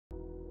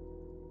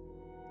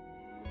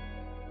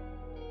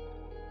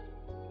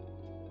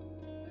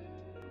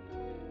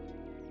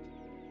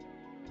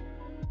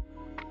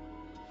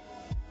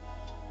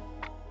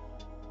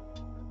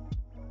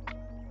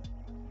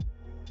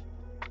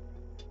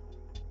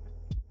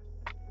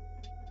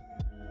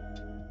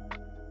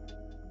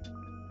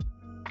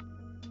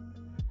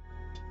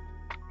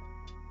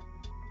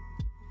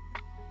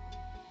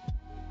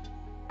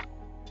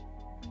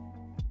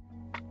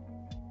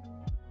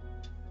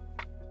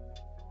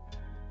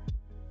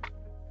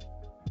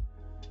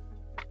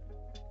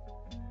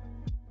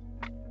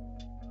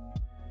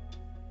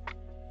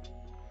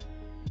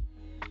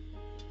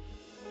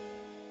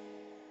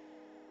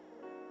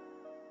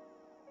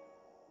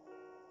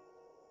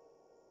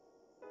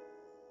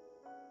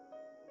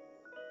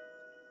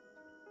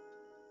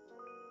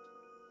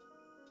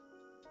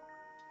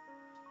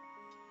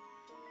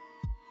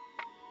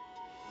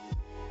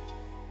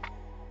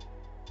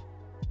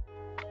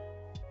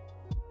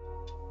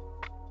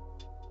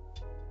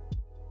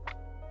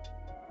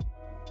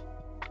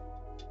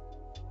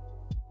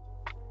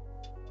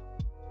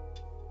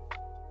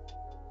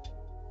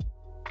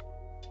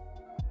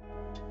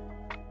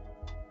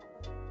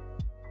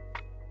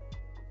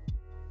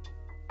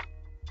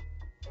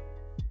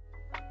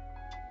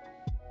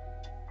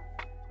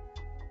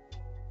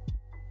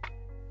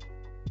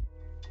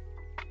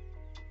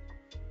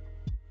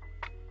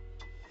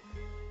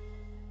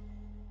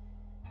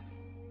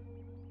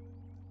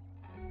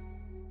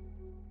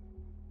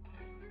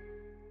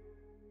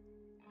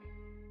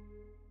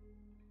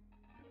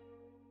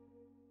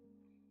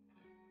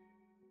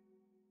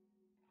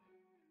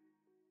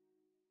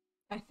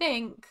I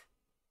think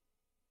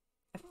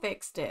I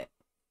fixed it.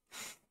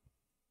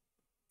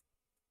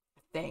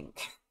 I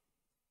think.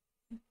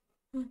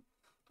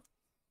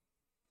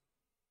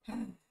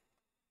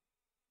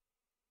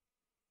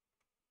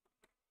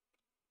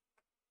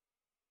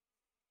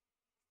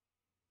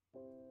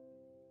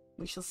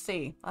 We shall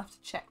see. I'll have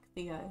to check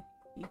the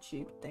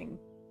YouTube thing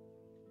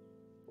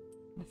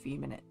in a few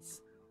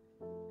minutes.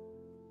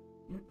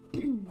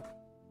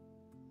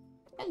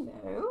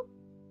 Hello.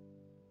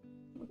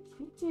 What are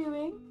you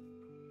doing?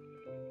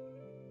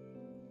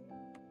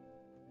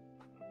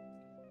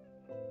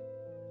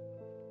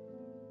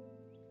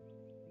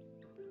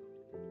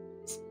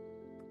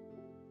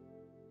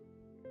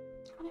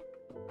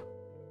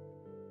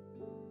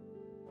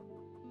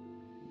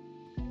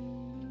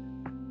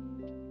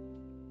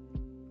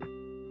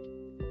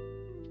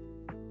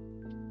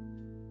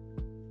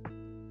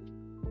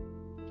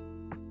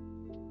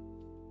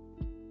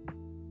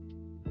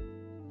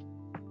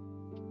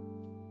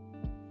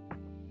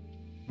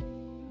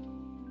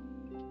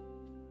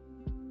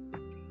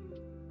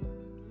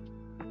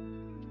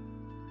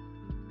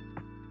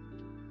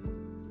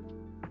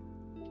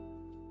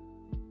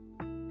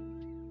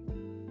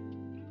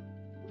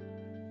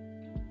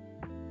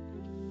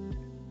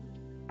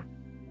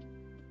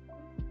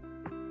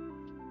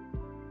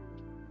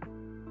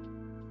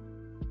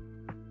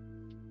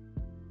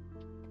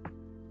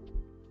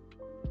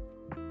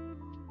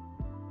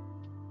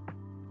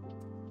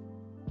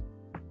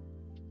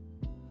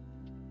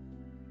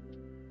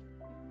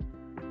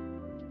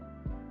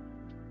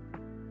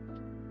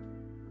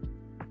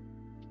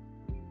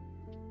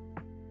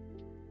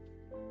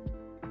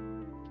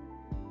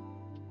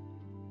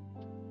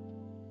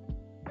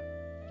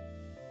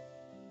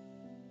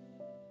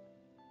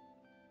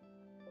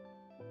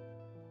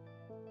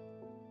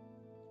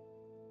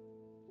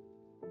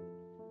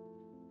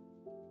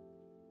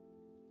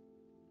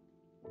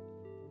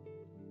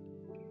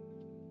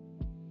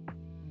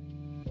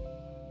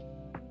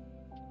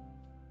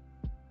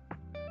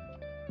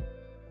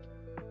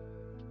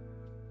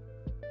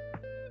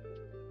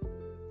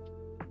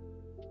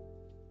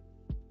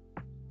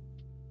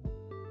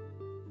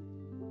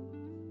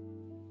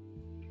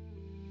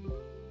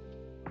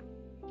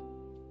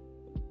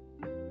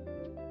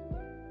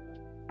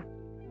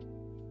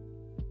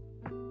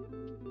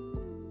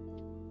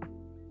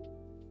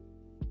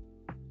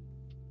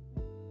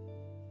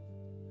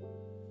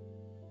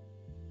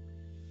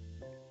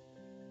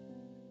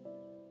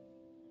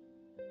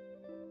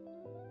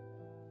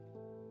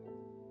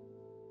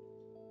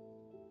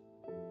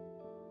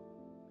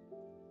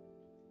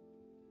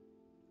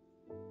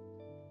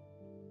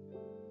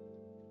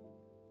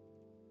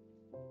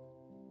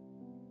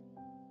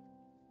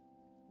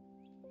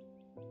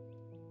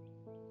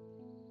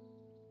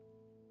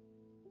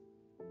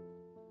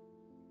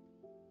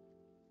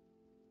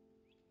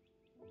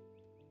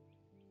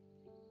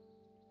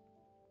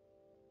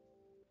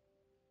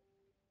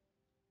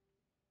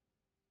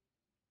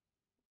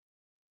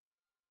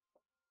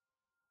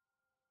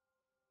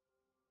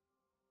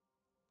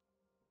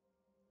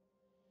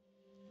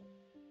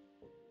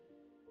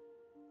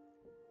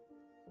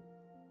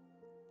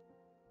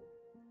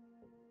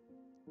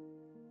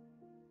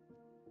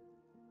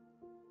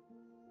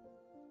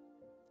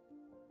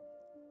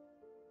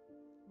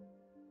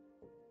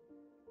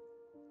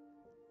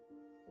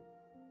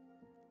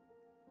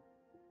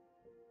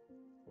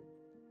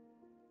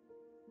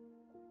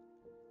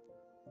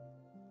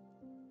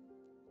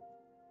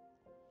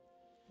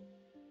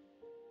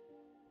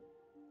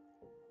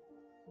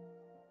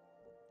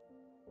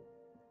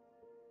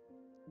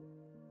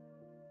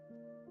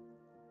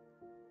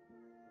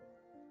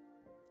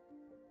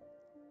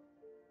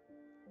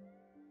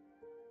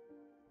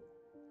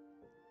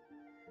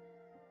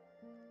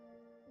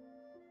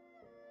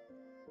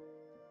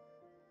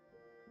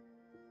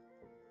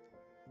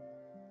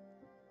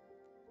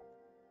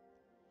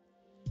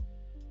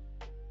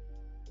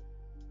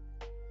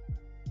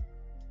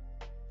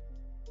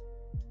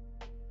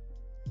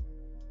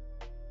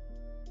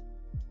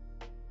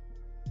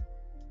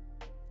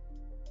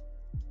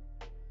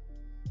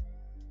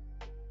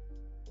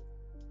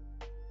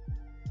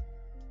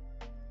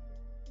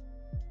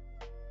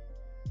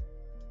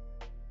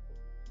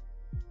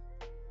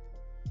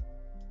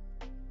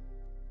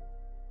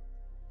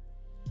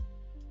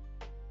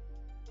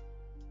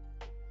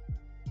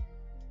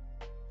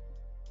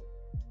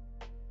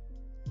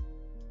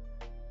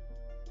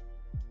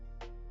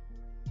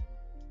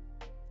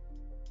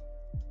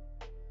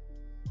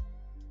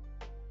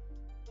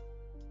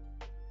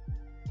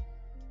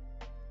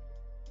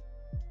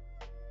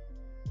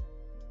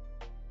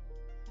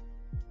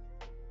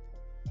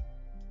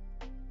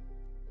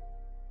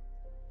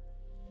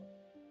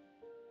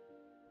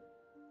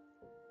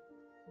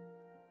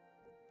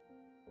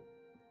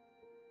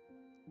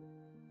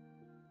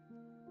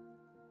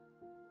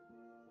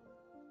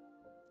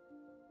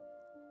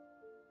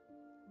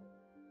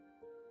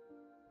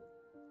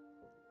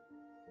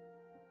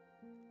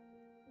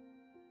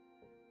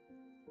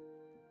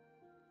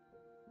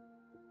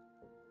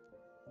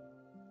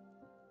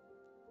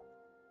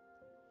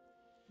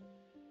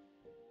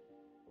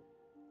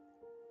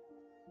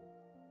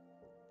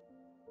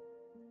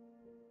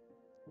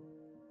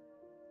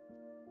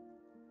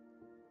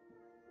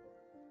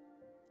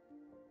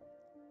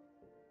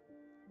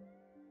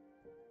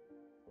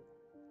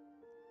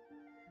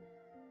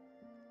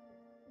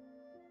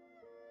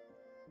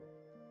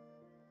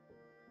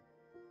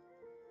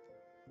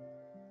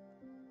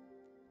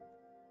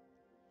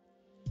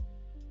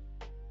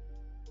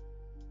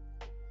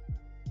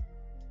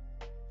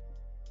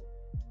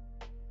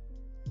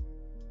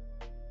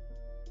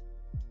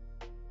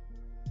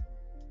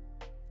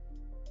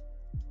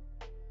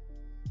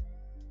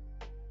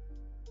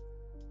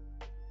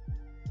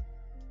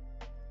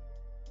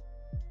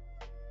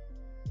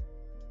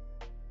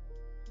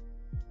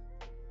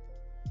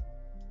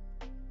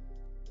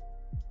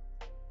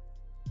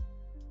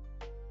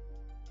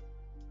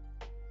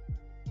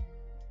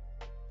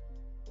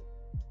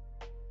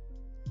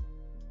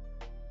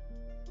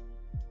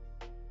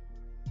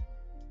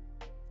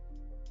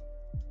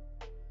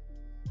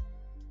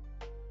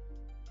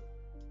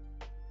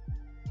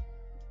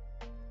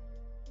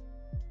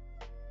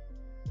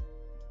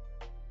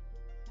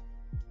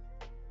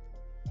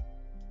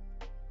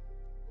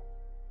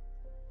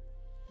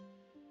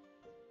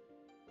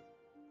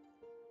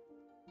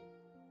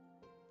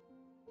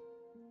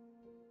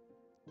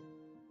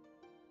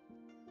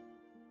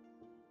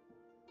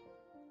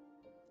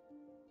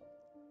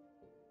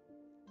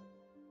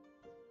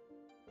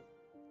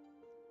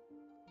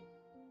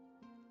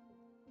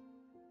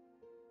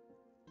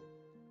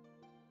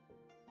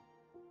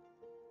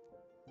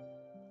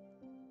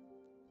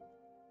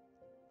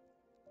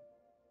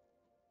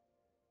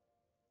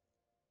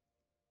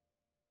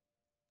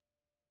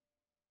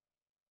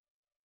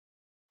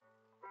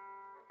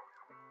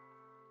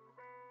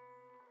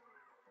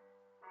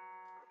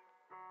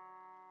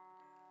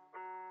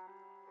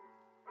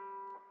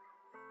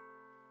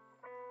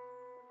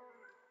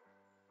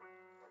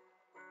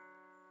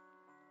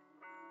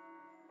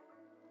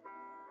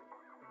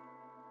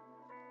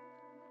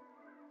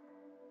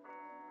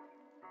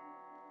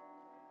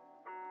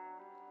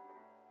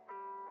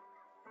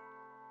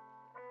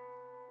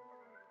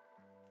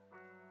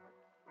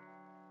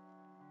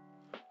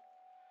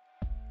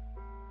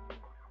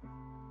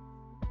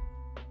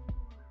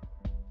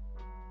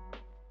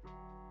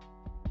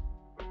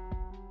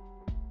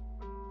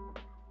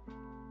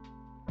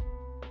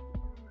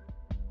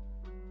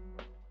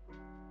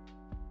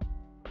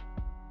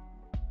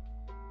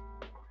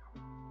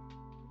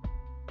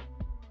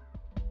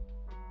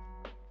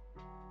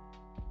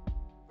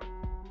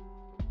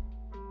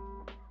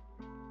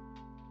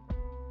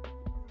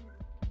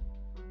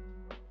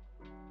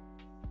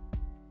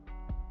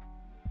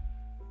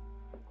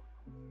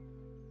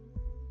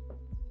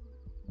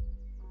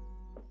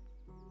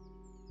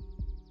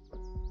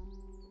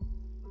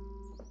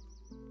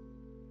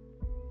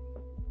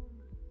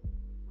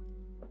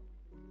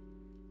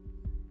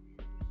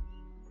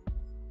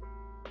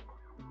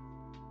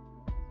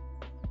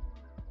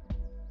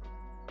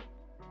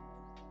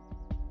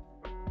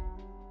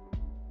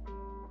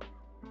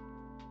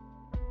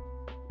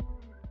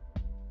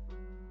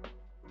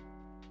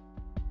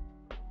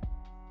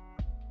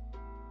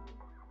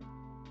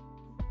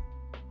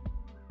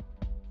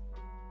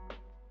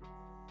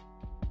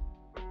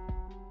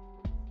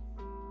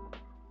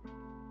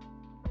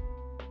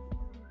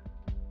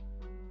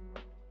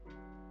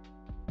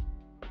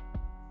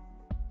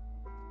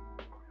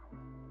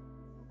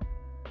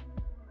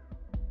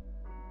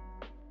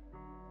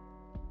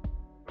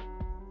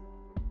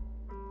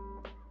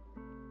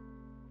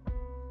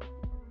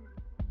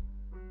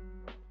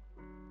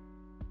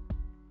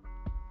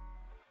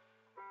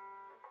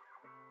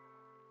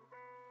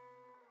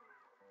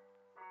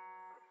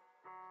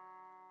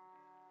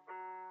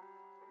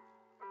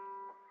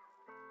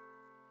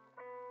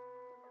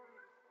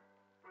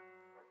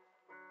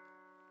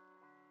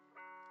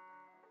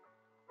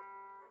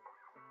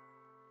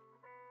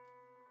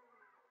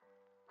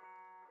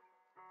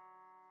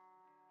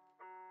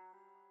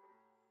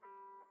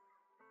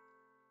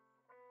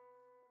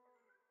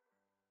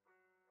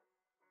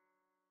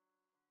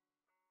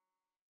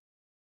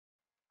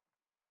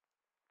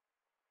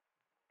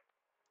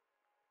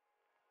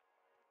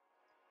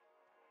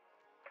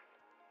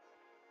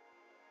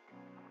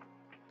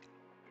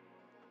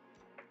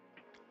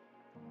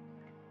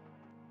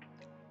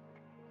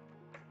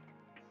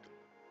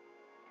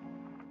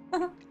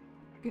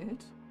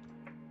 Good.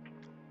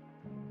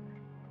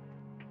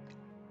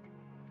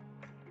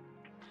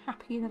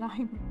 Happy that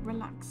I'm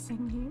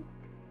relaxing you.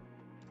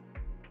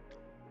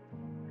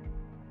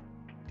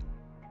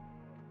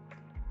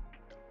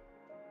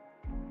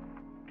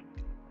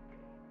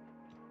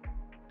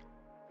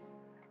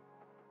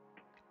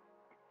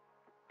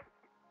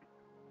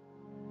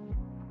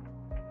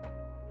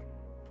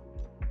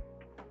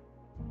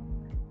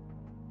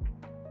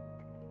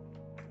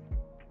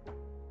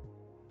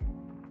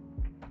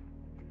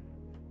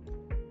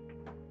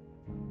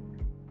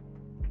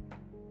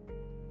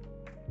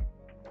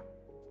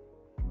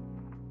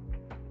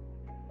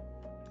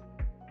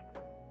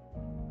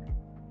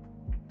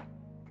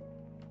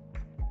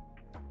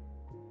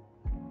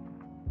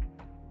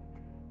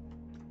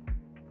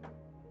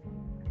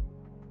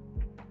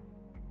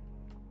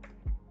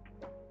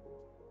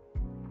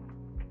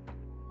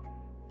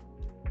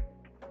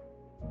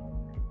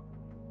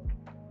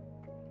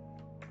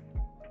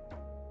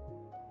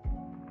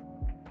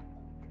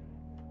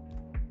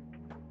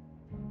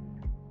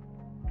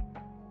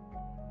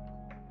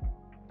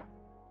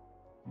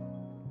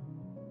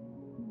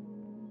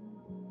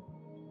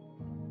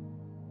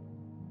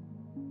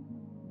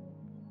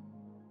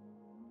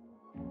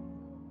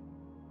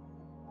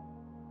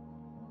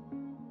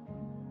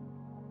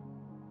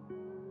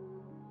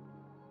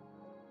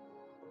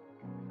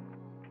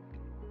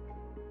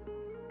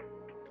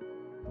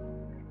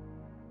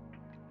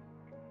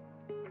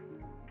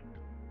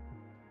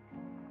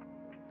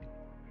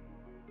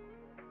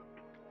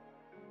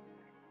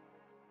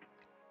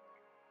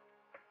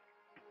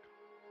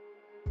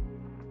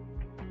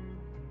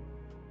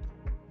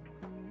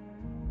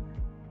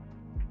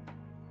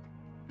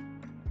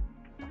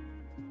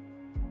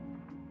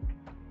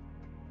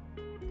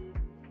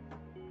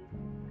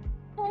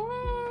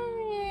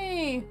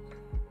 Hey!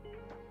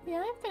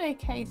 Yeah, I've been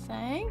okay,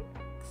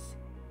 thanks.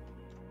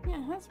 Yeah,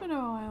 it has been a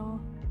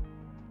while.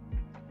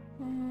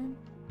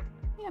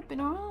 Yeah, I've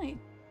been alright.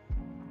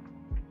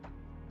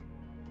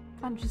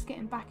 Kind of just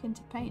getting back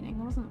into painting.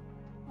 I wasn't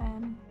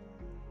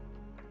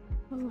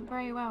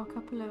very well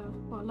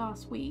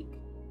last week.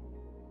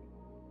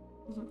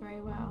 Wasn't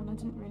very well, and I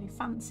didn't really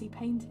fancy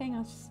painting.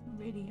 I just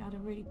really had a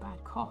really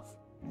bad cough.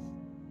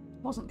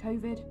 Wasn't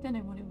COVID, don't know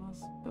what it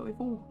was, but we've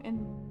all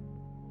in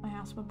my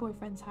house. My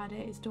boyfriend's had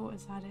it, his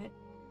daughter's had it,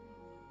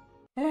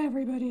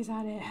 everybody's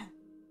had it.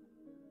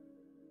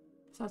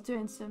 So I was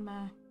doing some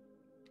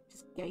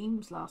just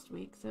games last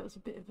week, so it was a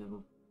bit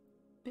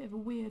of a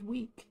weird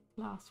week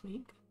last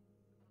week.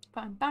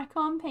 But I'm back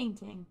on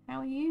painting. How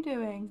are you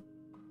doing?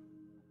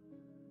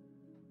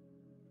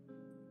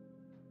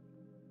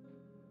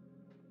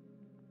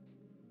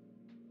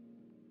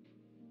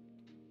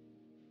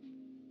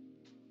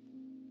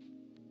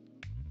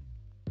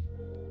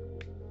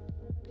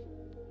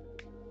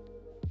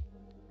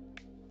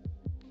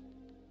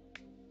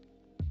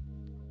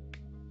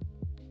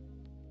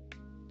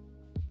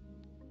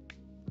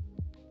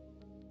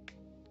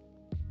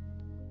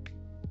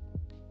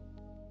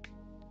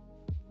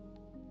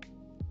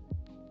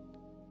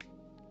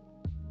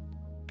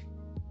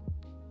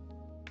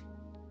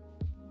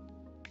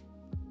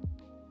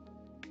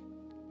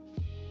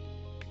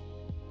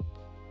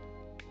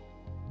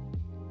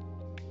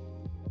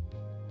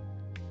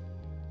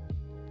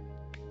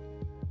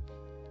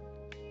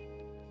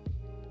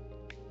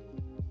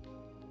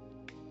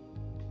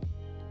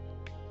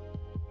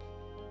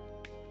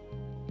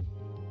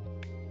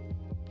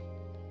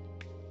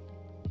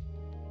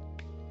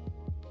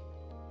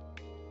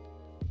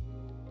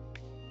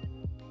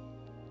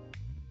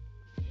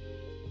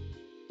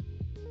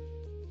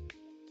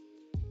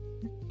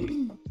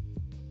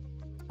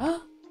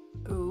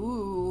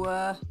 Ooh.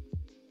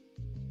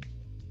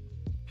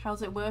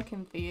 How's it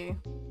working for you?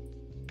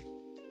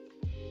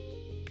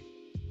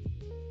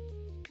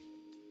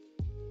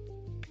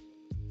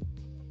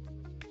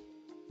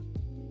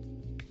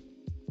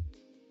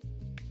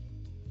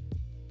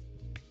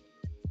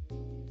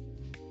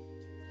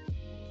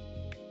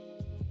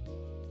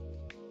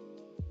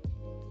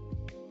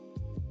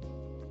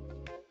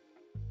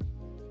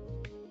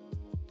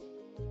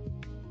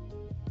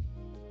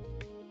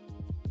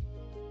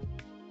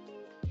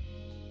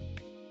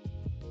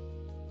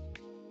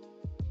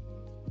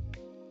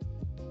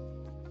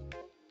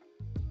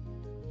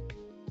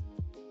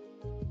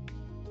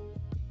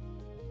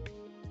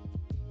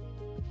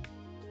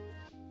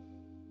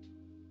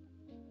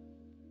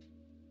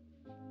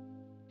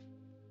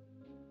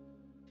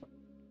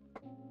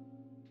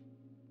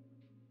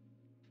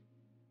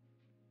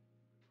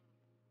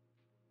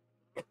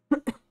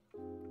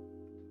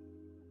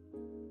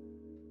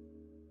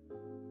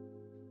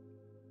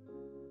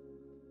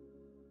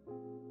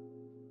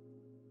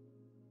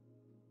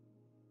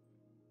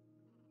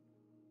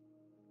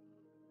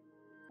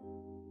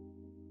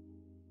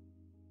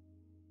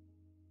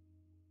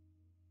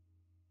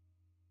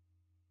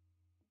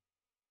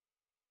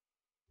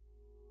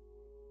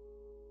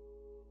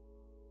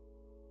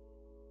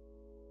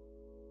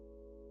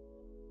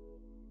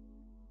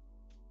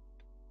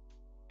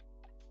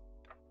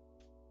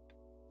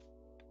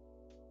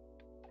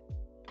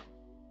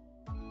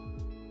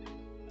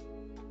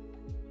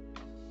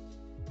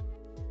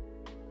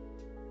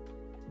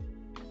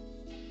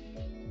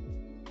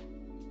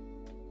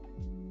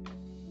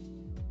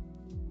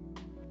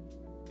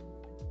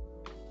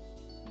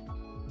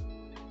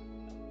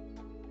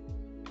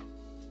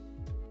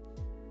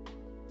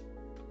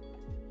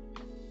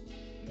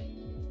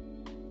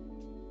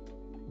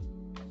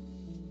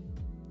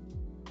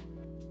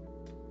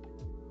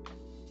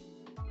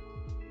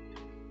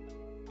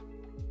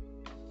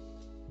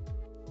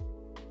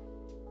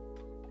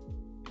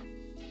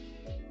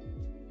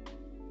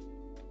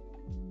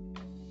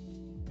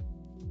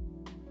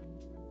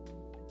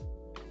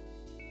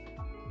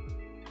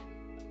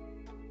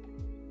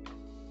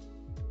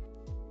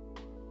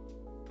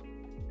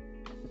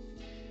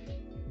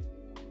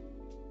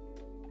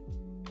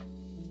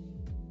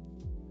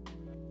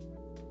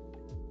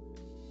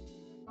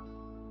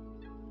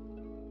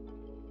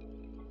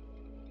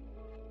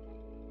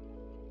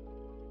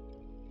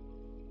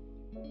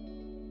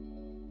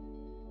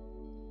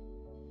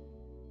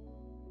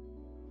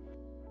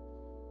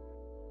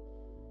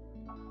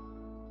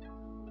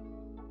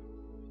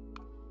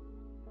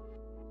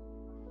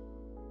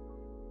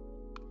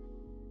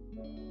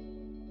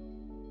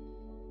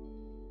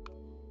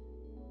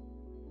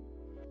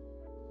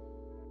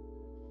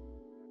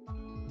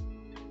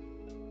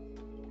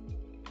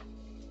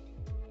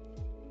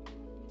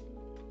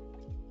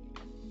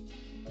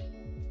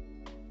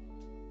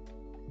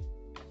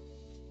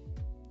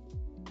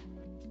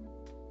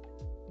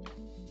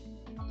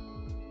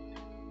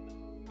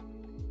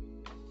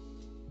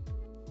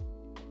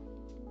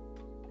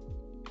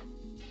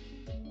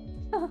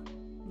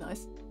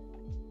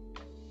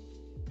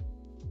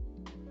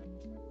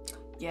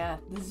 yeah,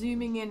 the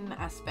zooming in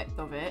aspect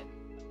of it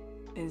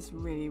is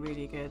really,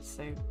 really good.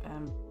 So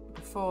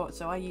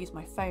so I use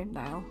my phone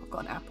now. I've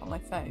got an app on my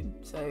phone,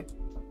 so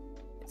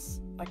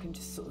I can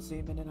just sort of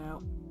zoom in and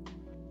out.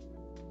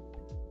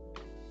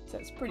 So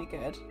it's pretty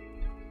good.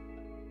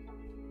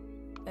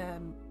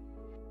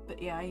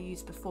 But yeah, I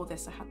used before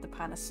this, I had the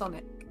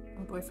Panasonic,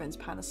 my boyfriend's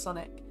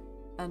Panasonic,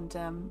 and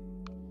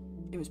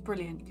it was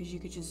brilliant because you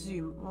could just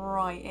zoom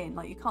right in.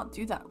 Like, you can't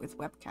do that with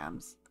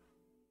webcams.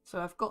 So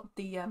I've got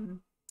the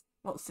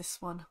what's this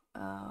one?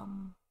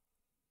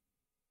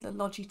 The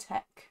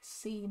Logitech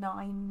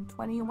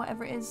C920 or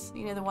whatever it is.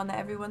 You know, the one that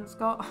everyone's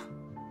got.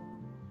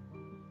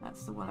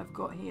 That's the one I've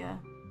got here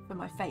for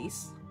my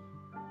face.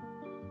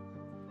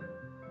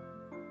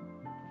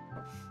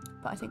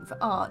 But I think for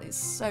art, it's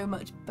so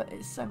much better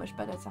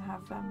to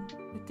have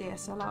the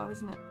DSLR,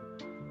 isn't it?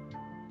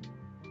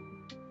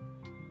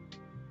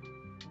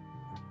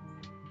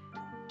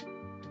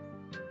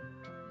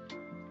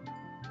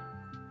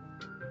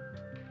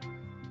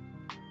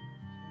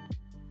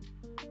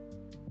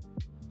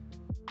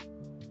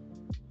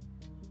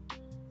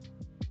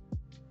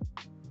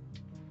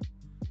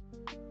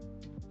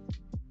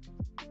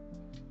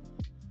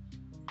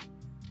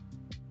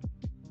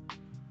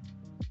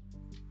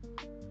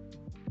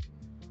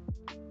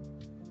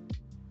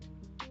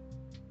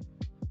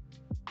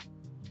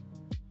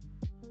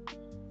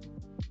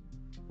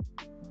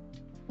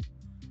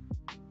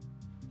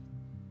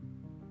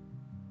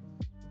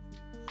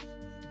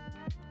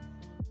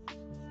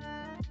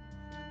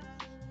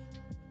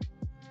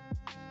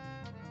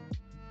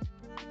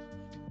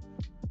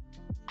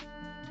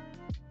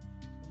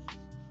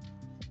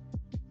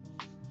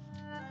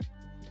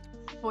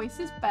 Voice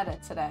is better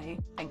today,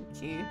 thank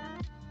you.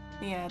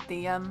 Yeah,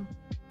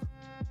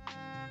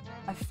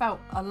 I felt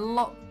a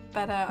lot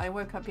better. I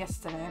woke up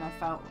yesterday and I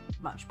felt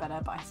much better,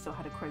 but I still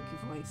had a croaky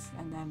voice,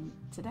 and then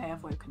today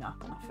I've woken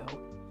up and I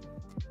feel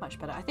much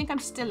better. I think I'm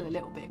still a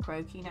little bit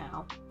croaky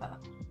now,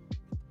 but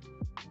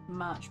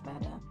much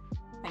better.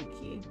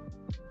 Thank you.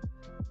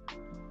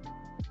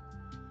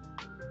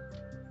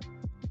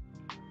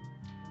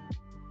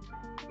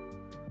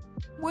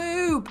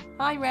 Woob!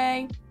 Hi,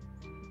 Ray.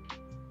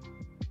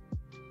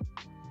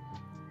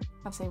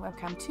 I've seen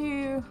webcam 2.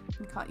 You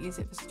can't use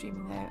it for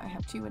streaming though. I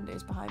have 2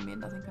 windows behind me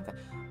and nothing can fit.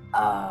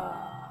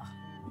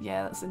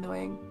 Yeah, that's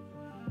annoying.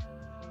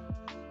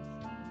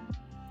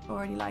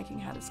 Already liking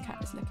how this cat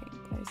is looking.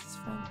 Close his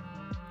phone.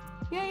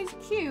 Yeah, he's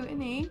cute,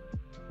 isn't he?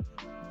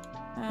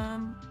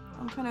 I'm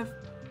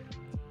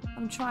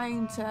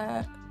trying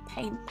to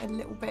paint a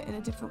little bit in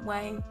a different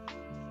way.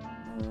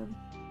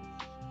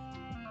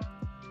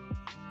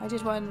 I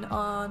did one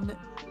on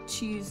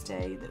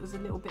Tuesday that was a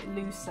little bit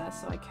looser,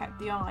 so I kept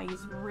the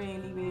eyes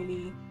really,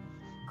 really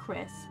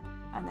crisp,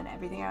 and then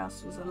everything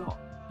else was a lot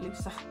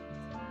looser.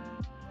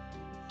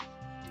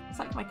 It's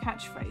like my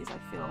catchphrase, I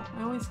feel.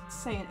 I always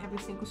say in every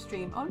single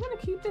stream, I'm going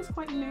to keep this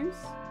quite loose.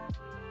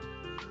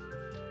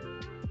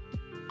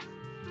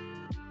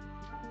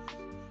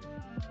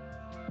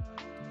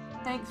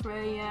 Thanks,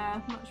 Ray. Yeah,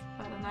 much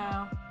better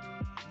now.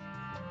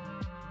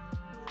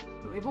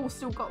 But we've all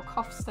still got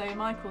coughs though.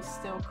 Michael's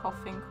still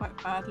coughing quite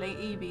badly.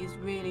 Evie is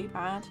really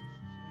bad.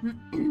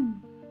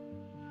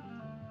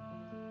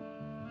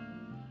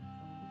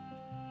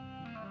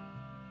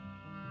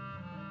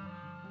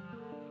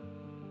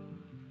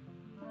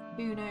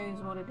 Who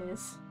knows what it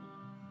is?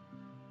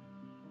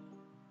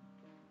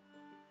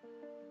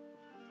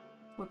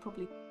 We're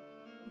probably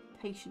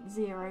patient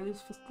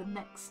zeros for the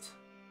next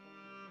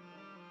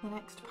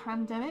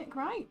pandemic,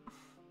 right?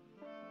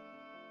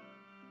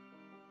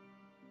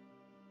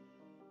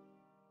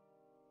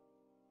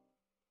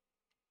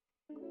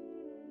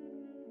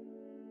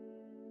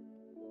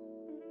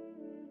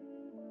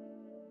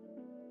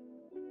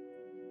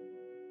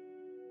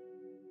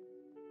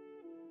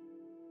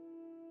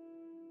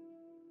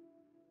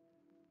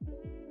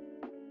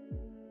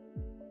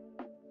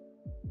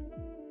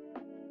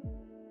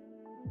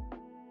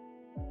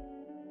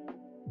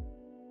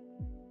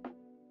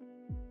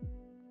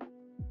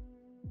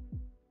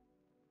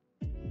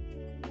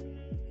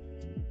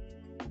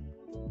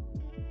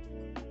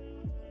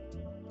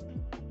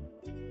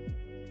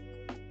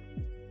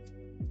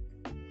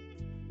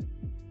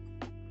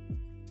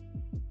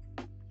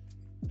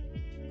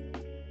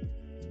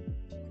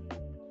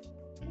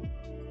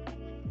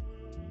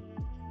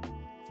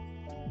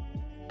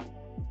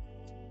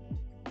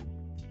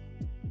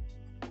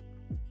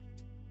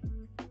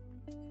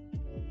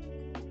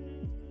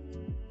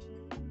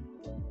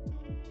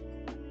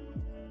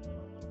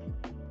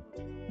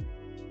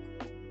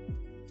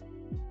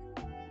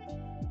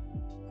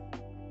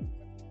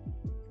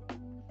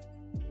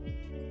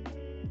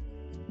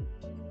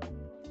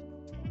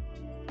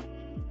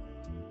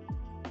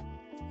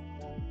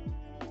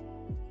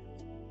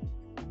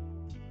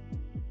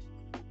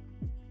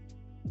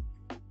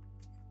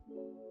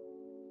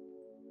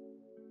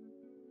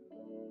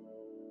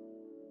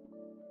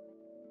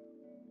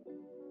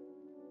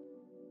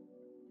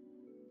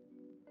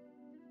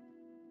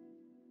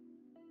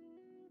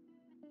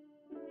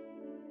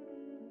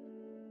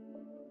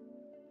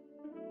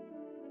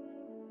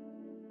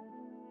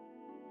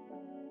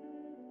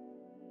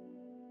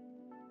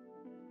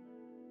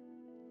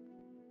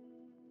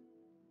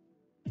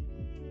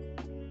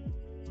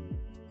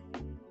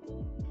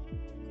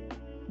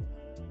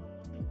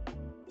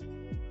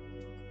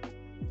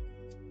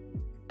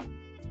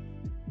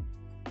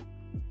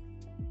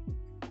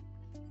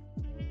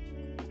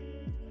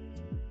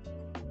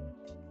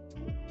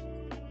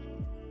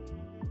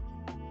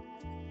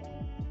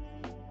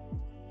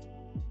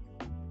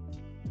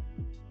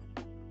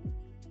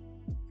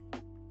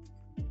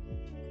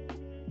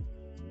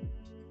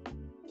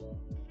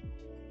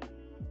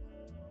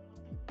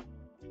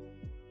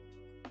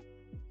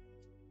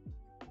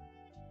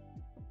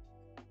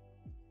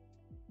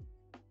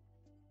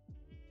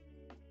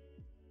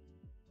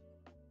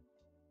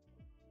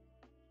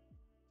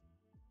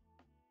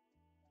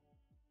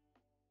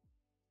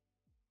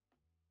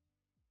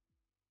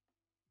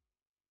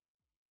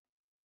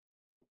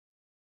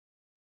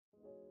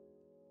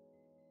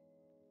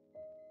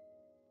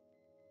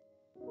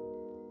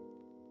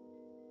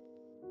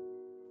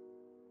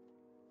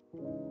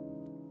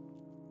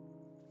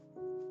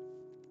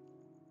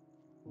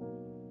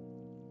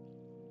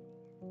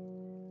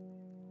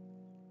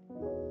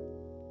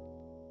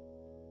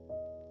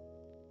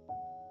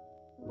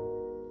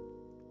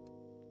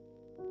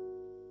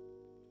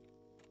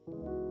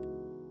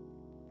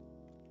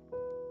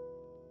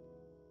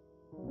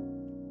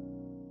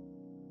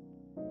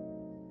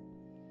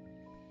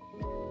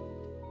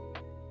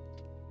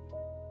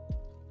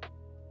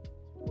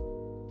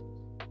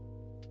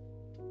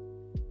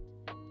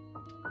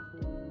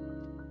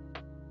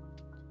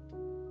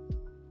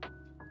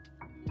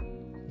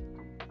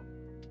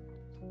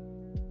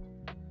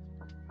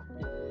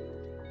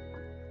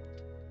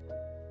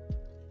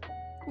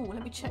 Oh,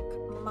 let me check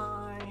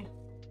my...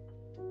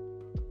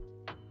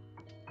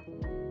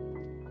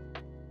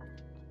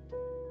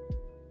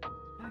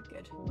 Ah,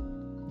 good.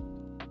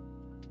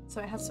 So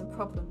I had some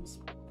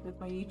problems with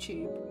my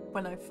YouTube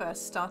when I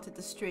first started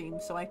the stream,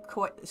 so I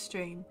quit the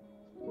stream,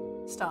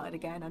 started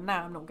again, and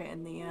now I'm not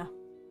getting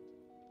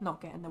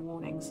the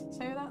warnings.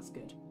 So that's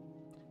good.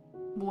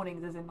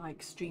 Warnings as in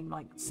like stream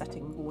like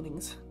setting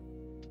warnings.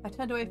 I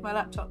turned away from my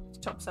laptop to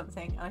chop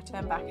something, and I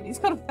turned back and he's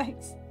got a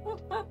face.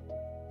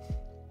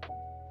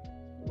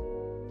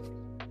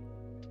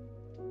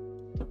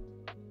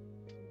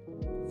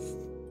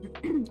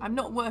 I'm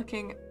not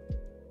working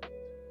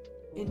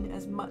in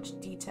as much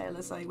detail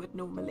as I would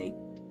normally,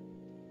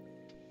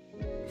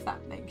 if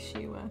that makes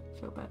you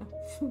feel better.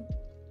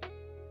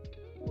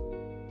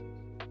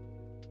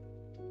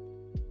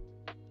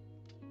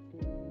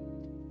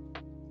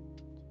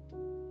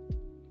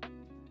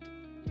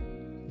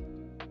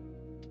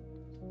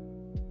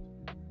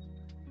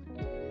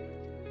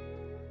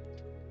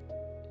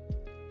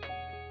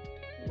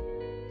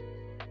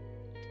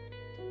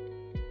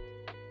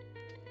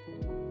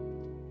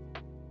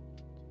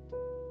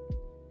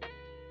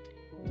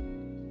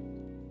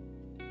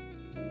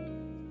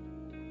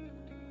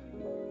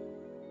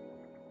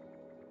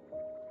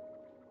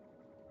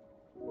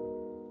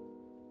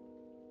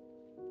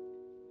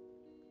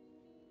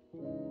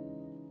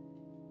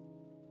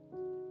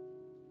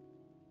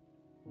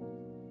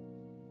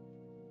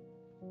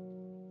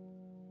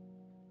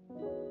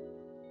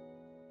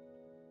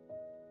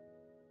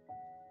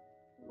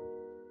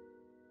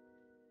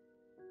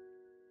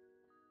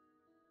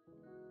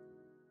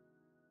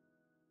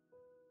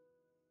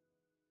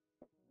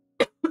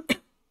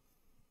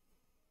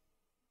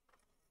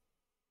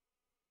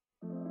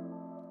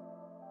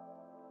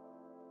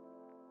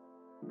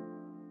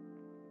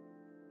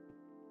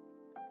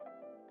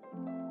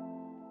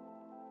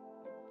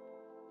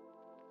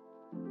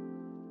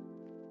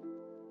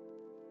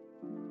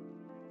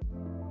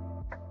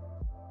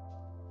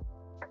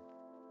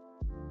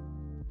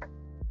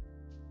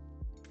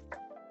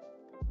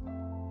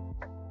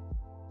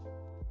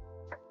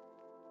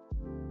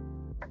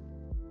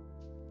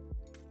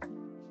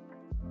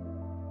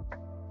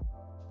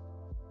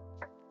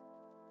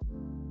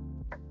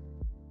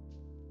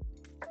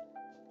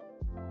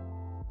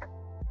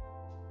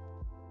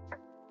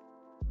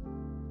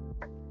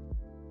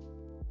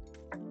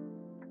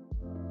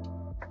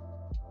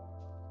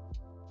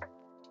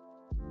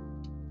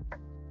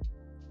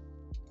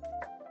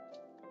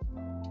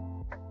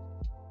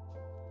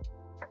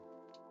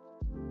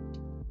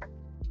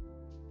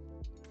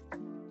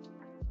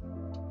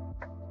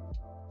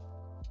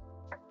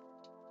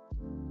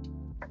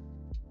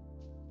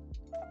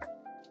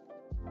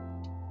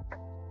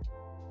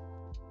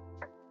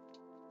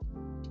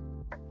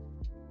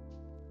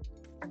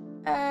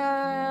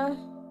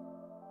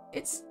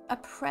 It's a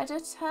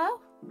predator.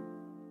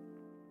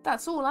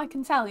 That's all I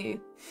can tell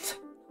you.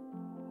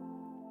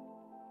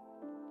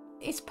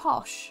 It's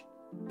posh,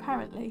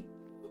 apparently.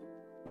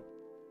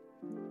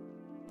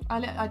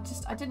 I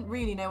didn't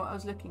really know what I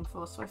was looking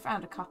for, so I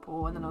found a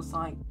couple, and then I was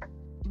like,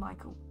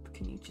 Michael,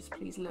 can you just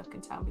please look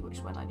and tell me which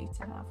one I need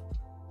to have?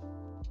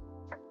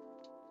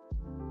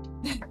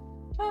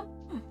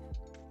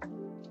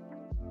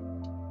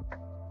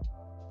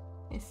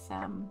 It's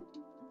hang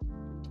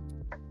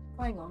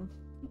on,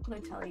 what can I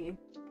tell you?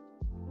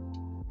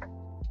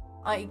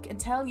 I can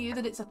tell you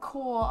that it's a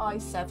Core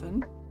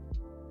i7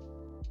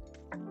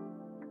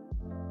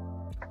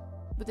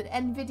 with an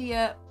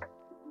NVIDIA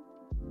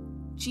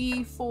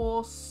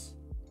GeForce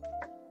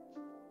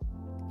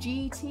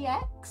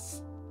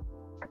GTX.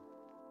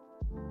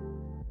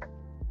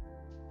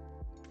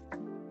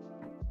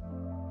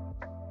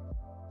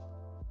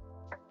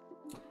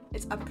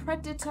 It's a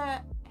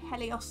Predator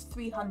Helios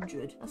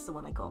 300. That's the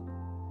one I got.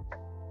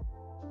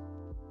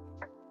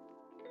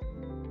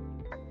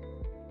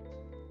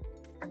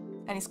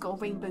 And it's got a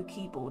rainbow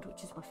keyboard,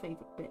 which is my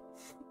favourite bit.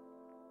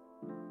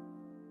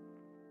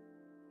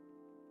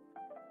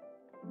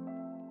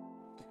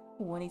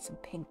 Oh, I need some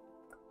pink.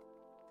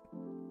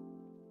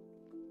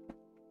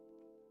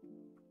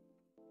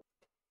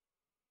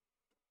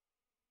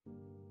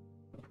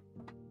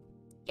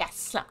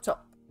 Yes,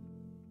 laptop.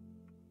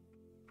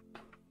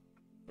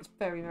 It's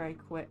very, very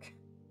quick.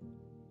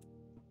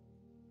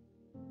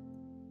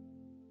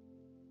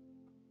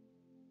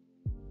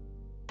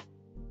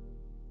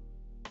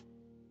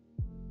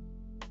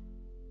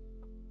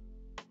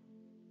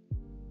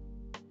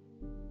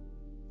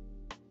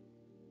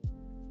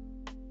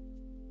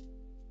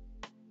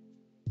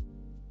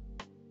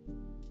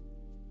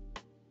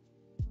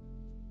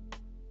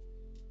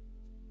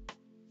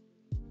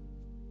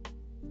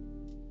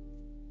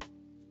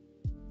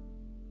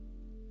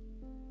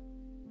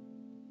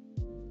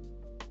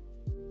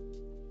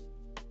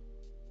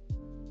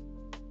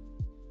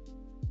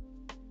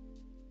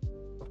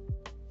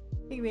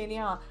 You really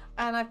are.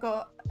 And I've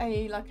got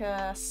a like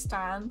a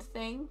stand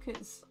thing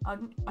because I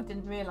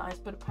didn't realise,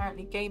 but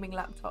apparently gaming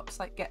laptops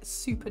like get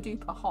super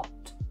duper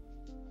hot,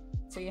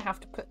 so you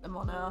have to put them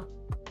on a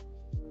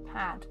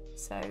pad,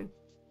 so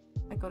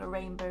I got a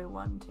rainbow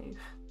one too.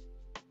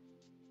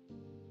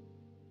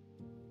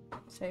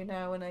 So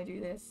now when I do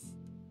this,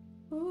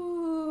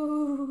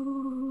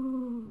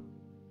 ooh,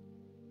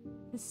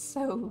 it's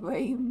so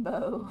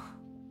rainbow.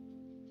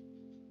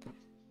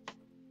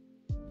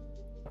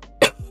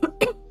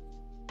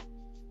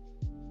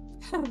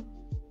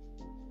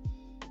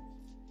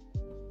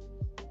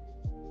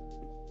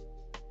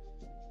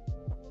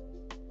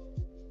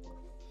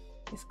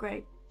 It's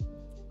great.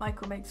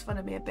 Michael makes fun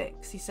of me a bit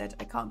because he said,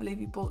 I can't believe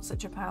you bought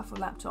such a powerful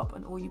laptop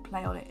and all you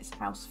play on it is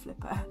House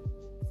Flipper.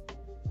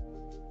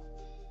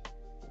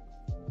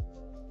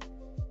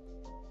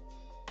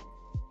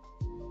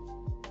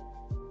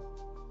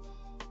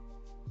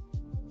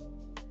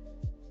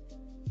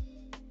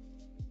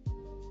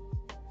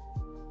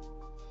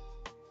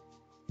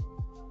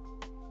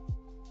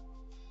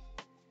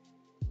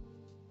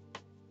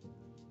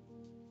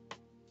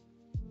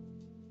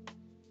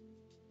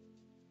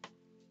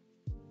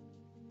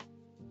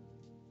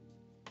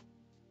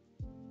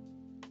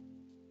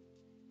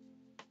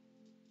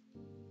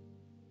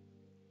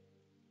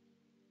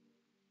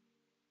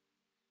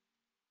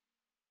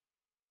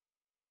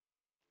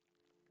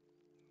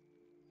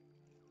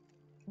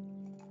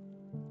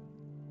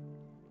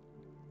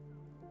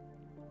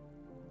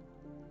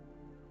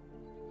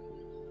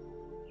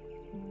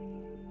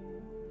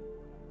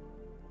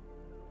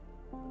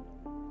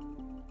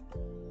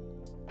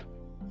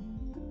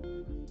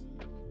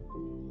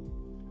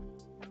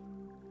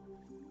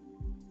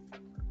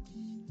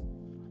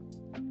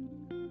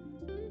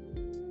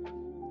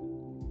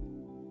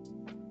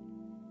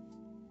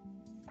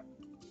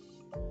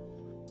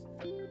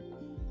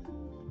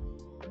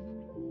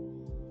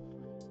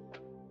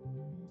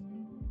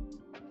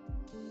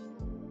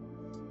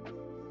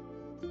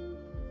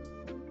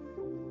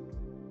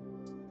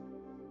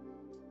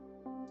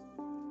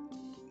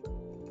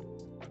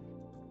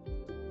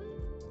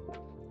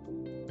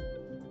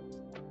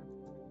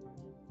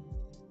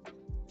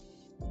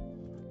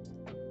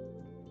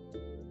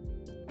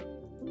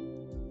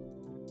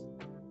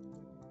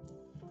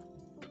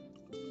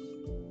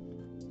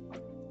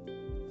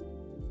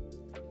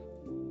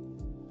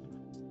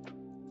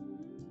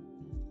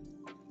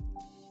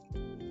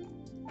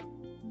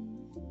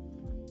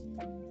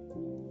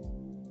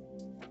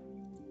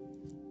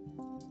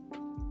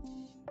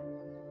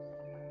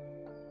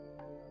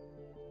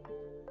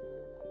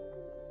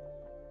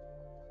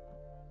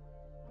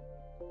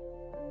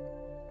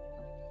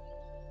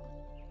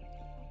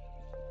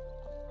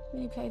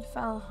 Really played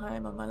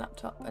Valheim on my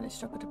laptop and it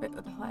struggled a bit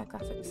with the higher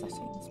graphic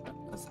settings, but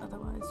was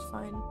otherwise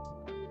fine.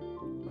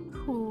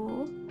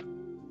 Cool.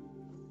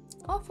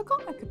 Oh, I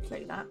forgot I could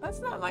play that. That's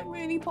not like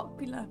really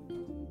popular.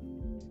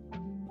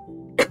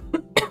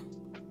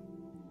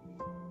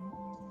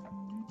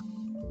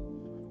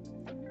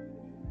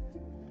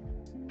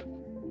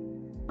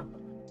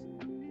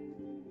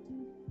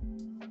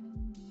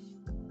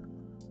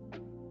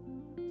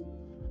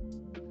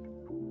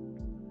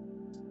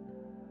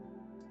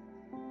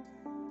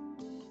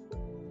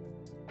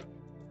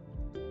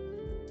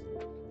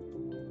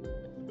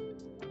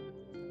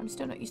 I'm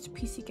still not used to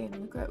PC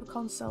gaming. I grew up with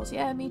consoles.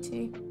 Yeah, me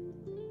too.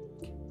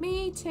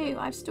 Me too.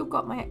 I've still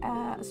got my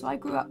so I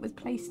grew up with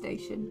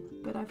PlayStation,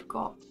 but I've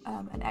got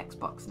an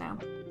Xbox now.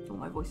 Oh,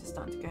 my voice is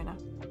starting to go now.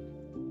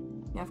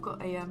 Yeah, I've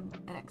got an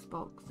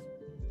Xbox.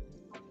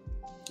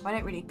 I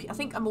don't really. I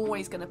think I'm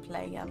always gonna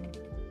play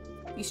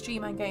you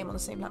stream and game on the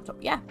same laptop.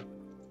 Yeah.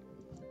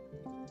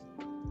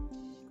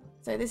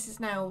 So this is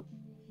now,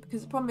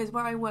 because the problem is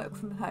where I work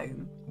from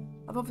home,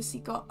 I've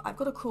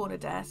got a corner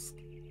desk.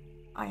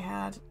 I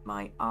had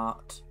my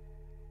art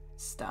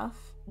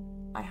stuff.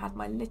 I had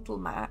my little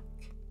Mac,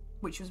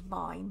 which was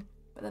mine,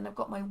 but then I've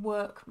got my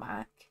work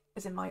Mac,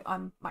 as in my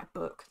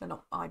MacBook. They're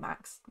not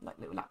iMacs, like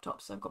little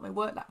laptops. So I've got my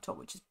work laptop,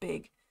 which is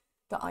big,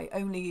 that I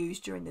only use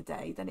during the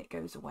day. Then it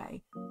goes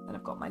away. Then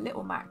I've got my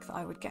little Mac that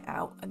I would get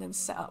out and then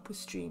set up with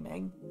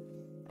streaming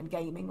and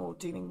gaming or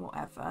doing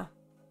whatever.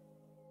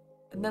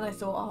 And then I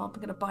thought, oh, I'm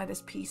going to buy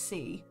this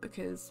PC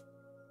because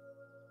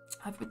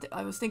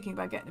I was thinking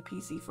about getting a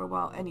PC for a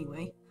while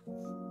anyway,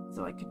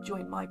 so I could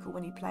join Michael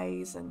when he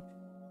plays and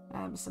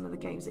some of the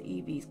games that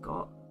Evie's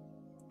got.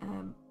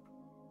 And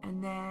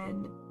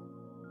then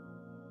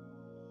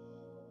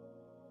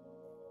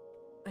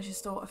I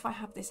just thought, if I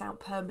have this out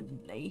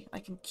permanently, I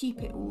can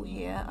keep it all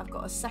here. I've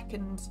got a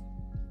second.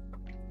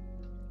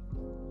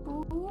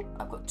 Ooh,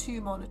 I've got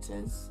 2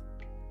 monitors.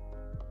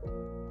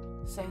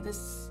 So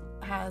this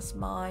has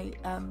my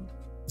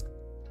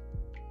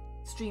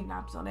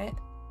Streamlabs on it,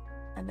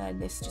 and then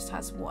this just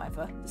has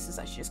whatever. This has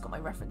actually just got my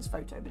reference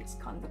photo, but it's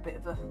kind of a bit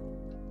of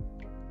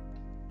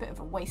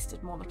a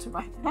wasted monitor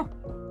right now.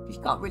 You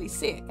can't really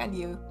see it, can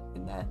you,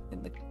 in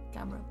the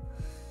camera?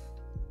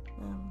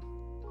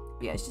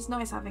 But yeah, it's just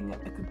nice having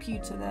a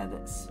computer there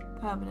that's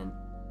permanent,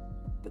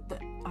 but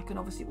that I can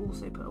obviously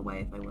also put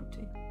away if I want to.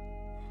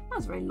 That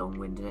was a very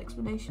long-winded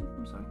explanation.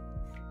 I'm sorry.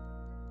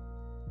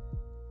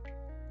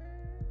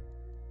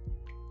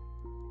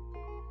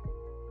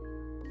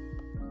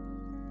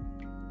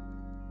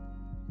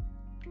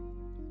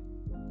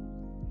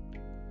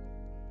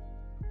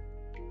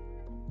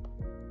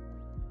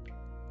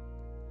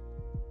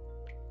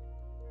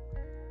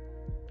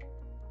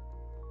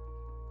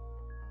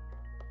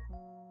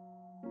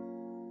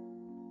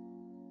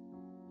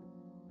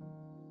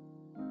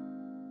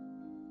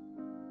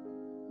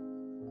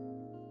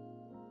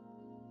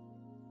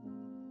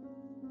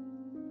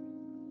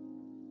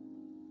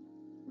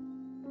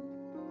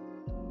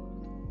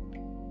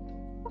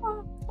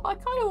 Well, I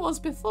kind of was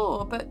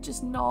before, but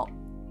just not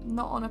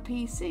on a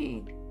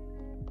PC.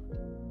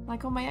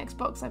 Like on my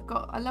Xbox,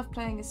 I love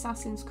playing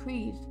Assassin's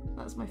Creed.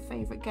 That's my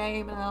favourite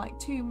game, and I like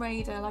Tomb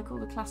Raider. I like all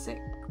the classic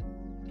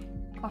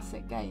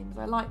games.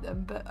 I like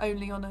them, but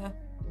only on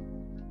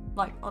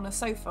a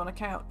sofa, on a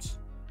couch.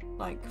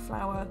 Like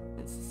Flower,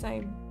 it's the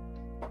same.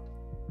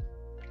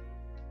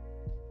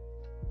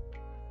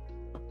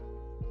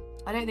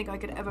 I don't think I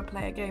could ever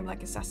play a game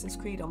like Assassin's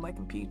Creed on my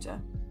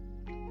computer.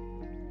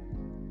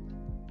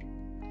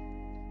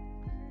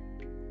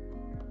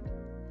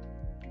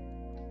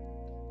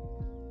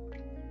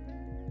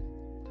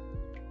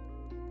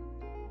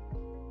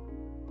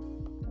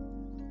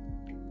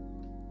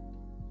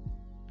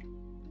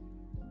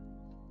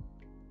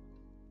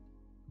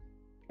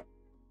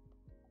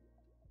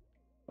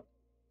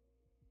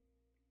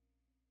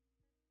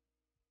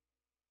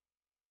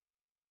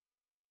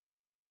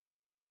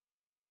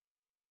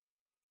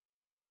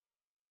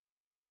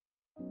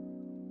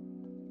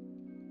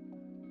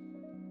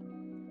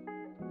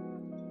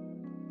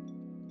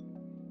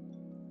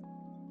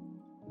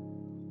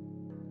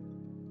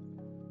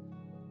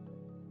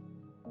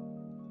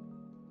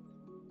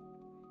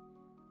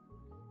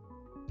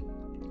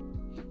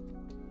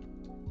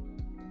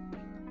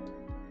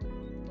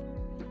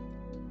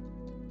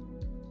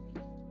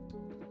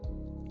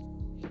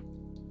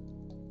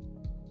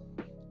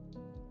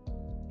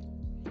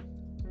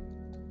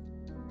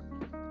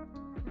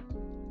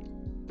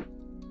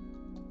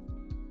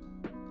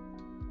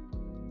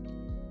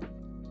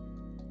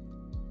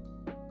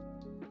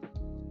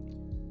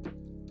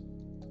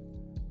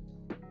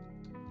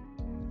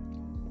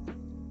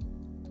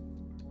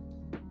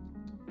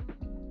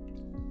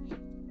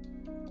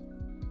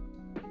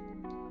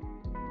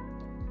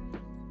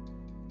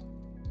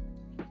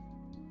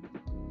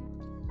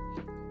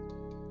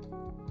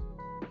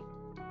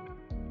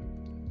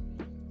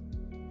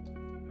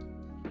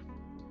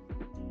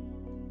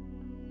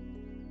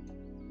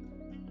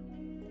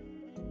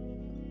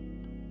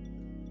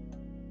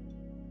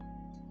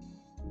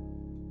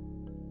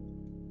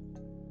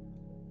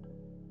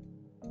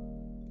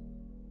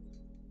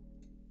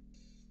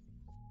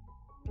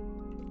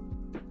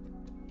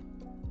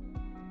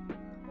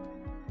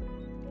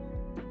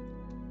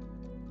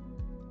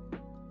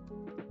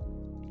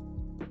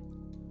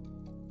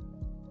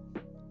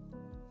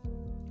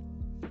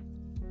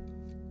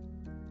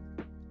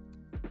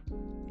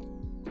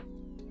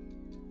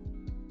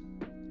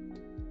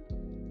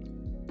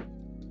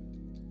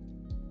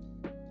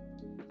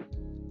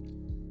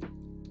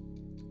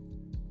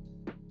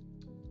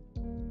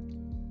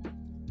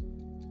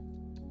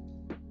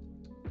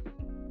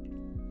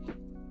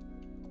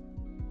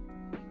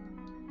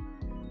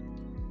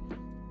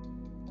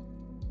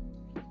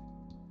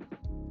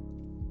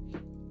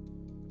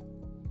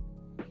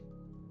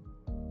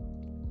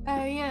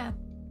 Oh yeah.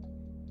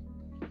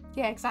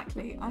 Yeah,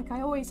 exactly. Like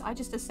I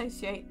just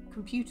associate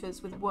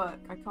computers with work.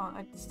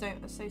 I just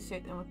don't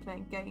associate them with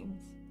playing games.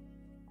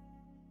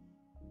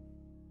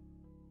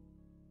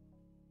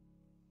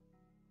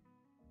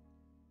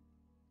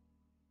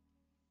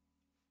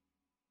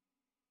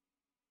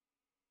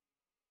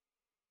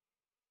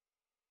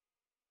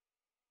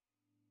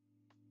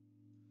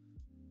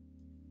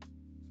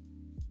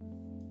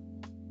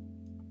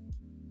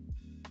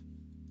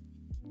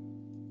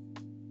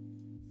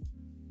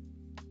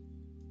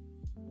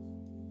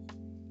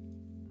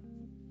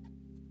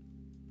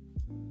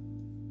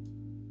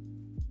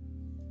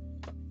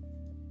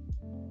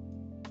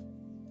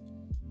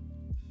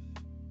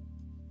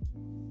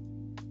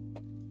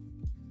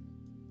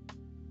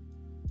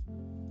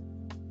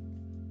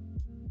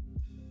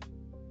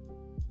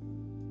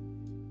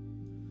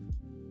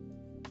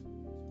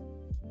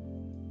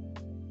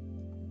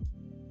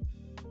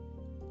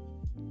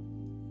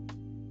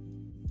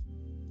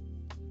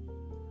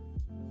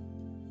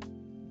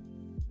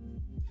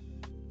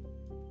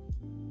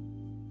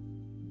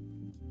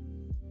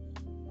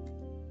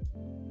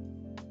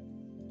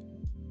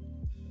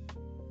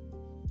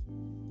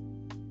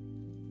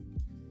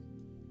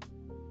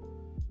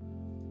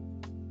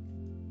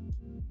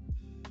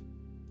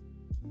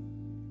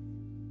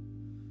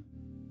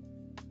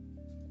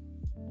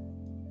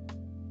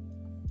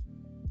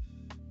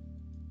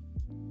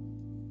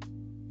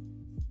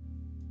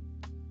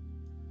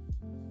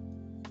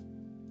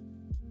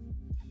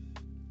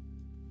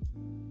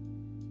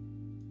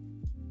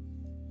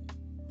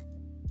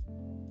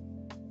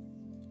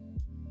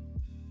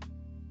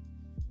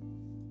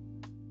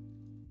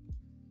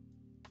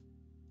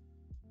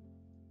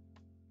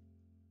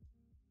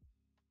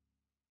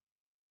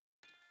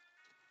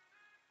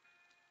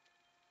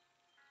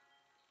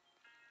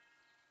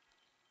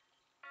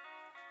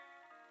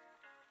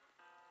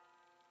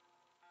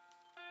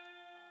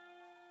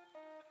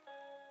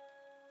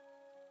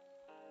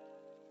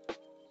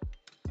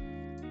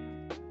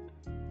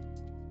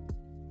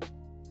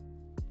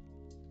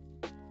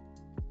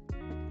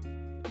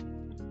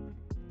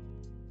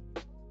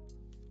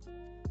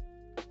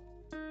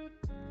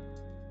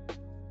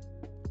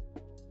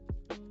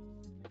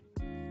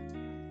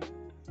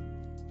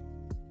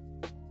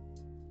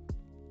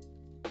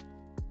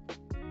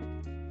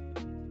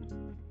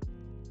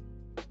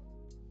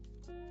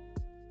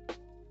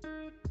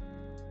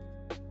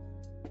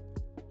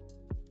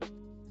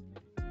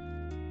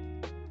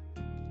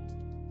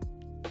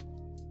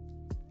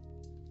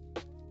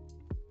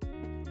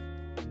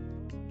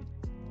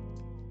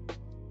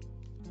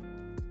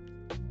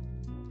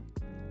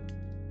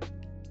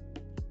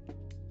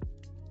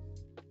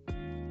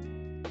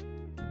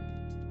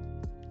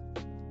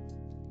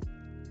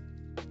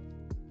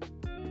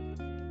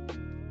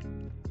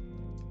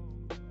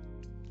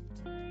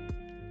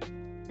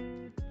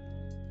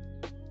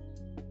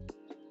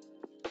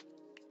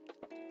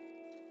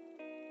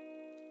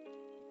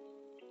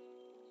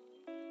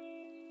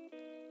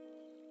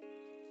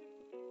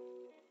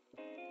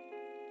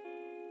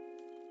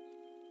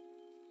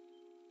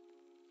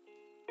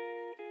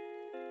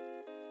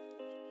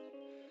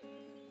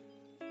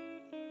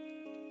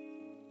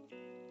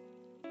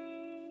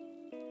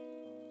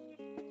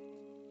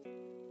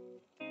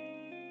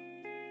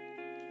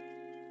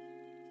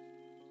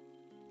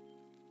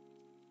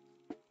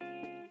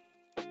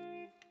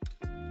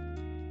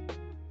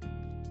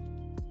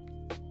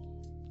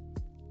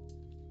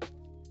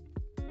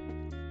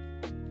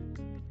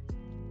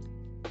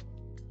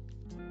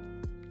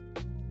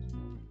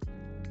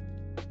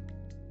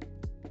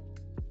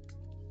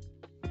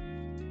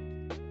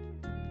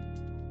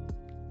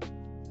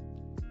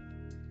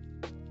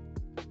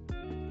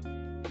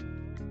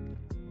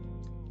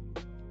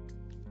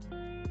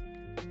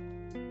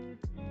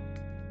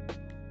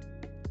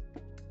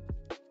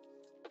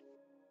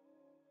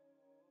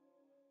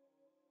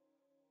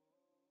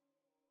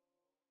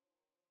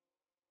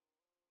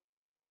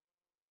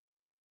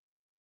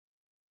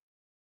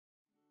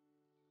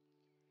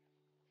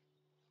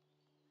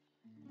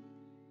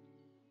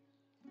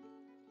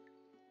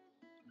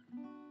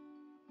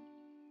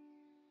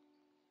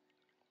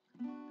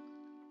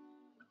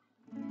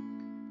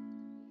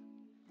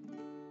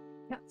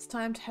 It's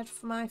time to head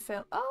for my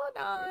film. Oh,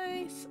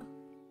 nice.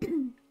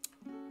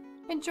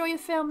 Enjoy your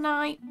film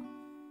night.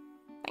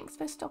 Thanks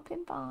for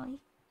stopping by.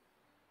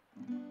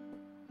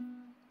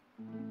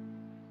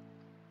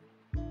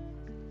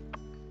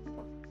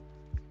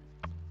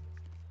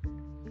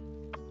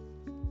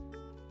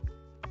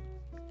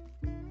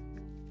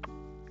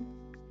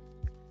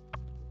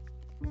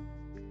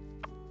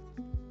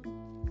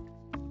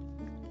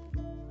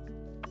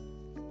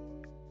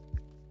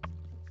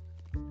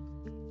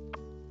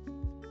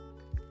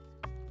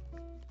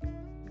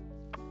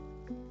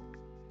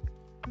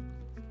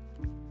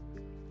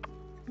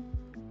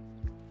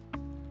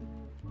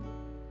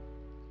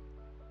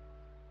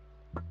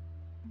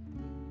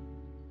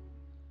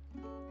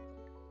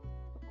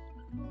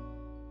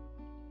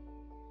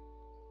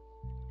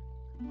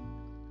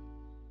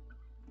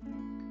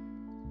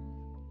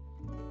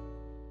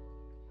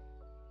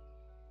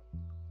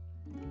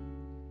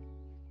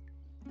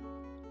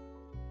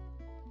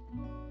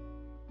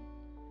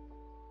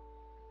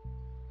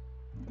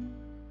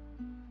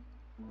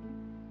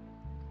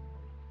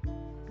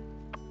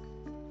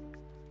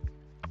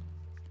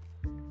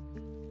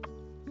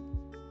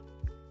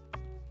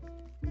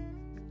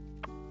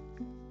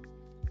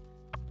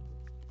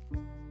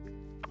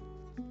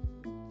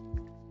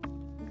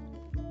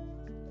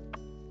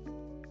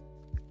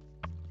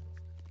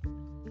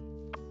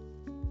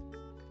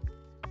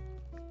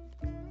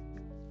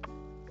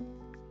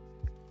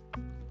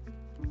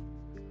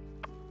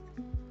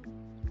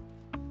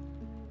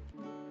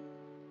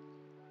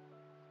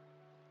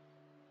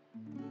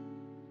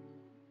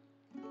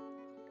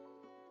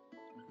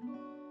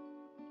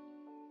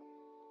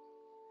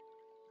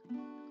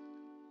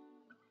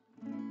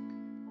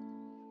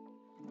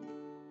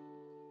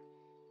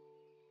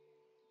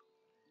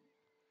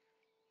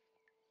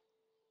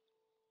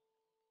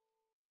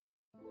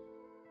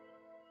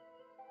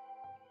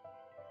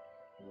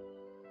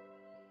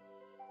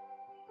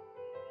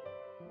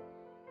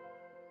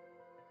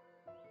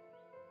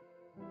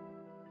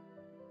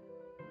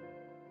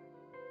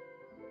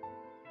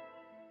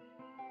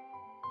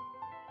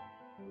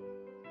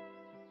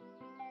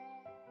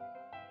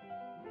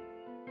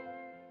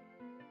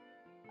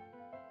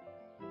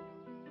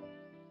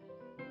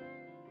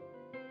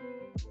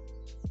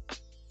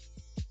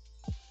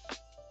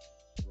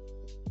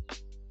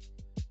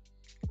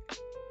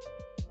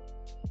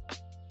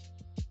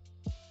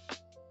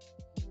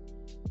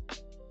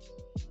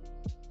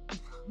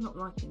 I'm not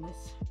liking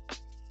this.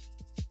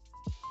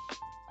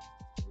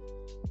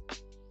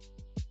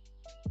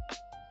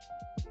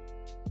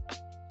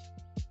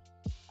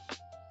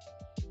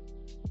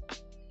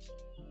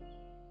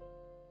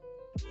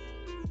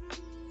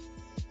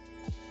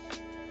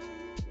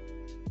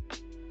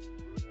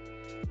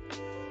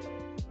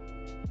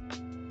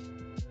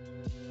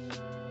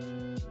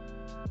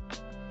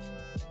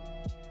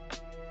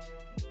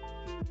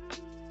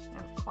 I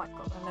haven't quite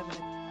got the level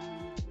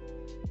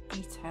of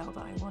detail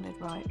that I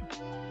wanted right.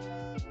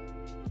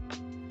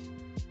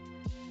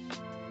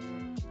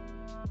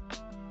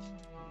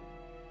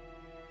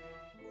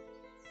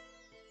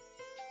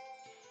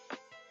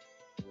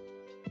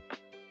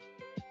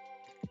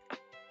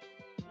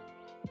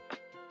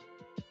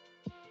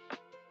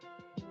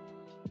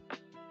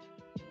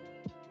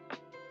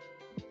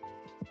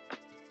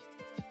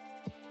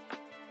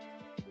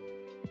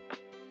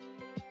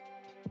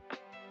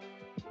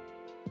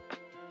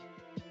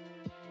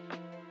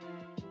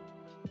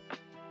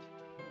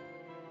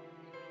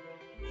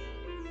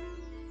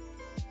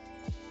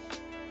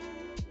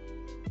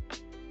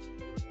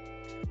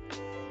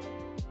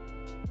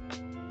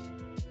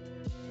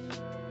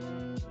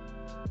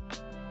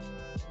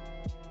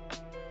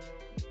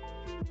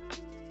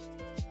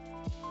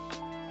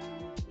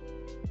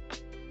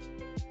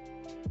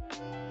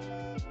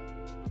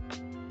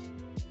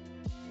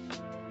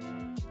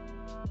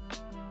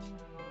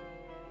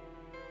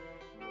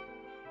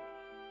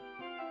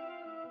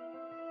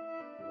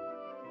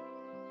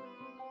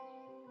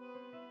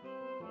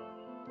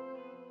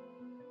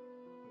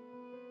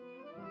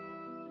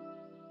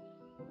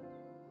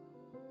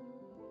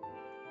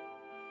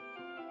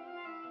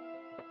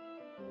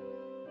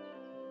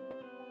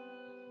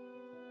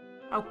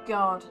 Oh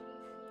God,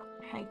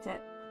 I hate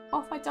it.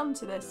 What have I done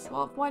to this?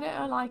 Why don't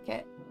I like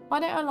it? Why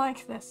don't I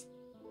like this?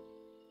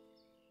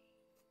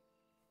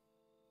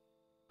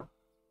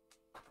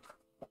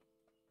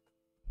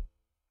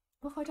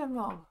 What have I done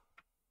wrong?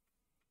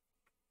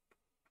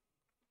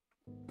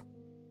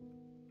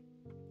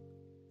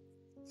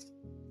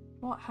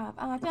 What have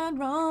I done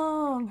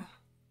wrong?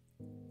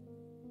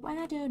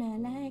 Why don't I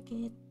like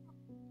it?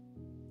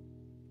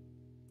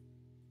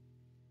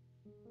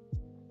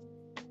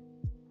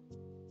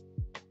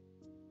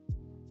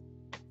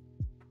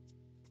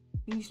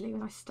 Usually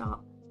when I start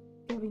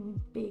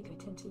going big,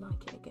 I tend to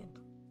like it again.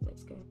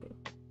 Let's go a bit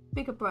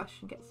bigger brush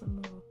and get some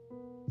more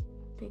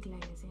big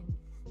layers in.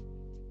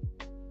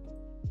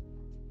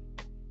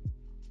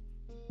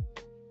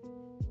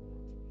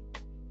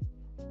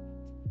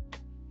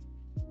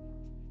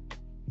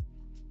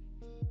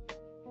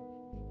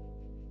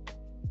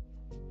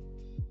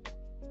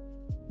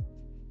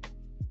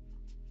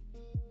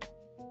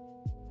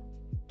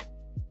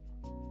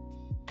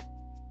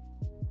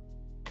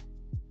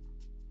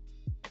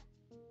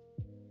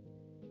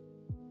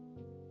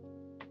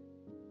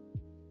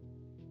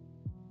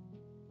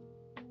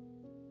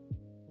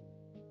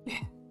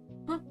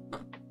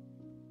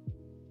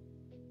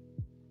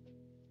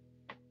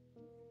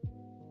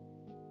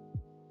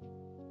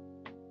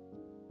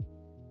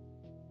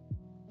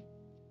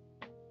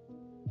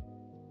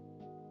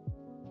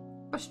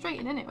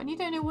 Frustrating, isn't it? When you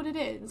don't know what it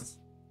is.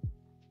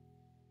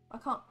 I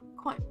can't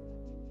quite...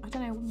 I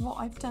don't know what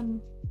I've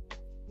done.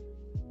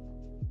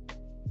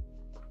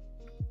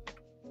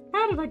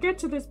 How did I get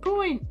to this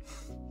point?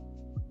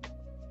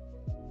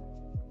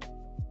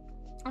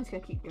 I'm just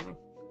gonna keep going.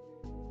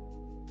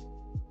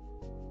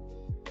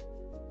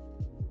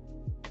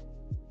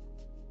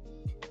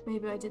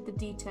 Maybe I did the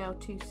detail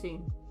too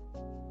soon.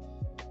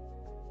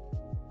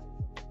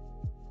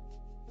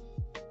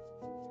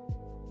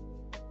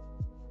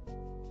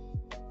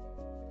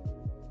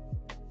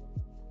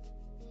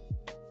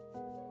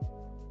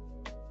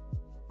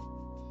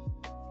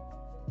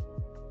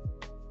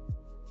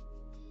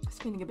 It's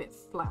feeling a bit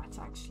flat,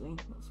 actually.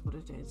 That's what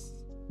it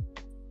is.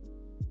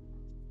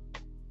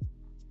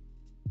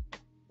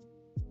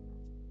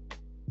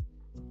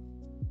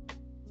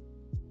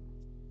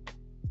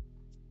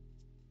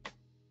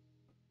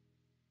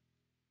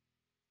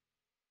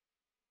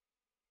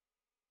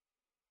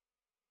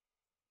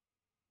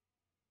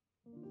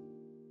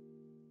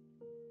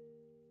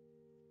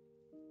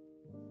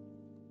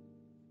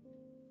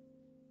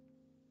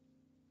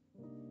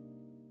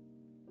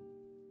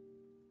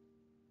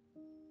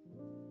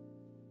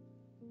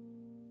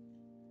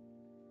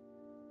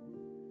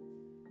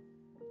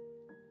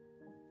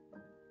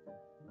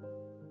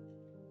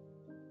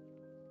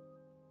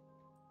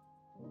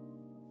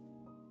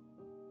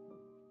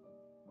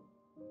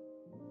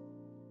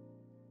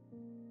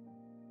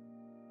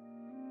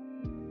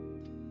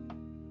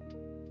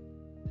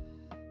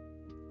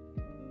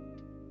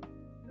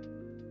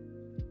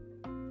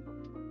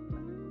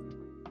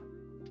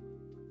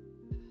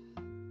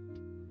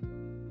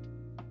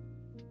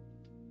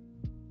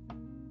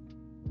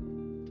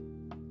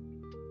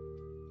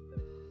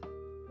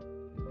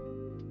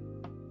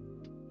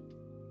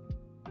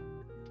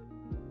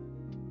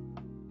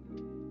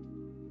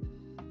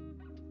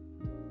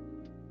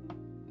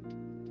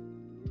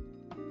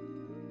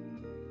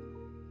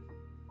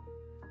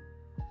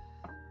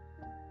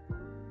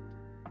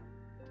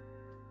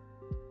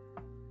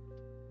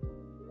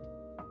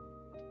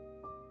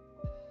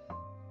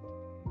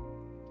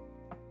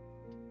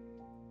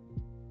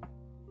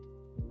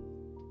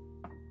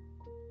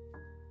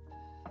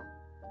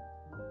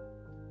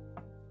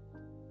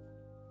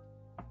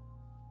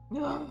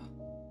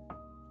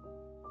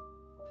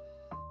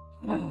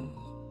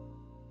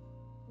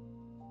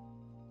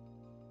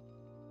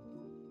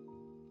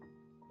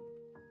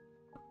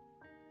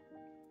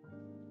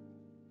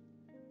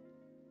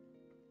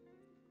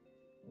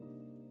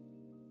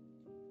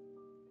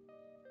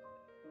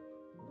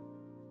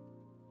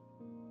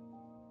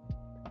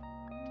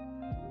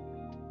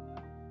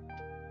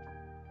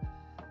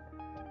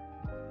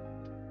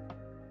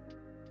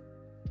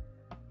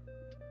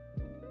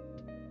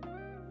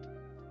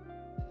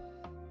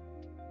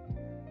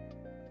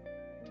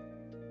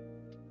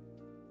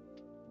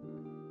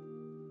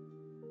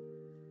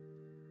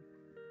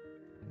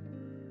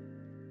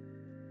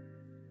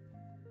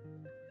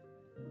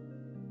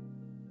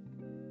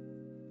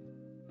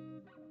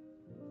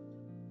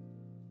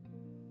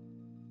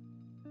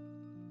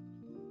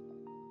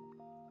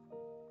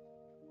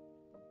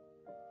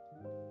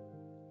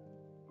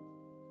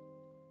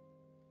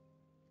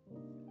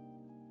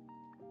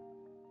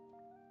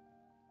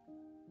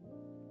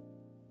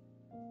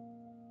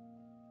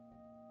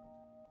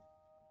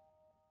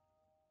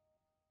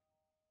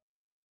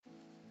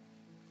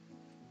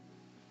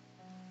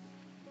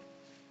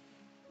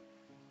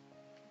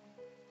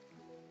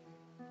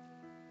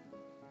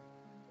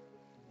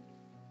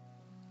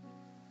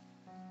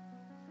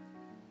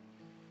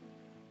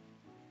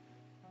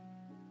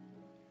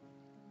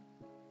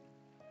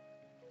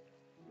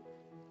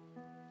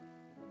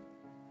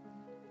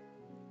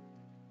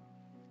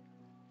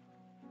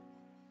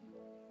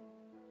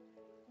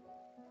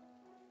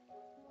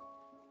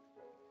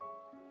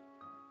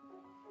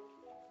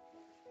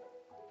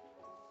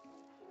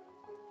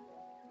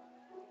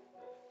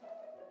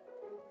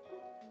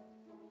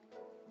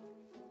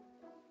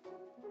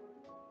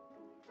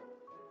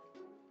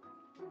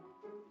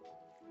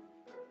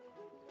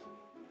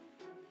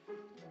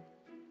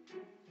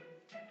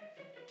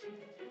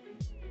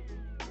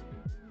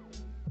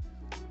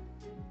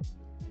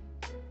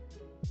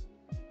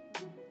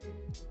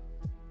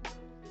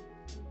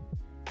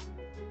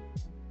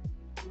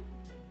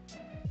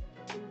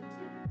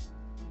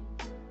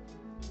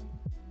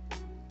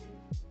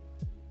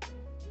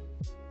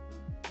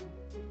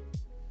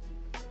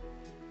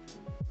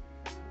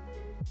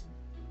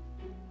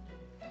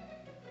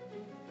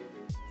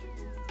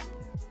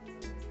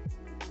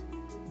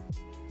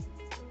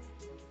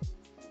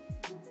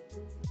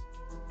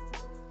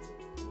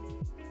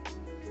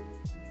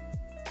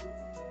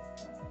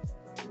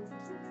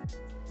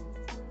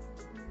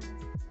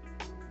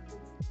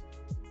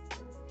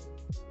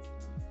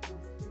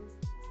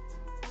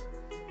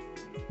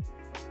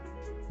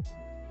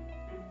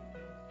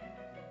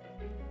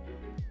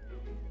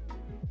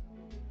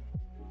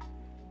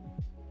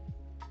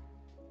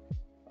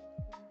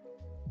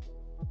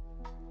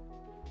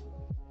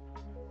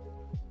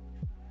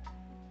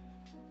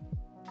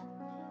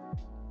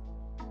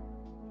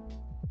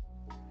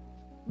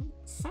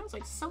 Sounds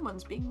like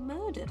someone's being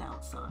murdered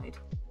outside.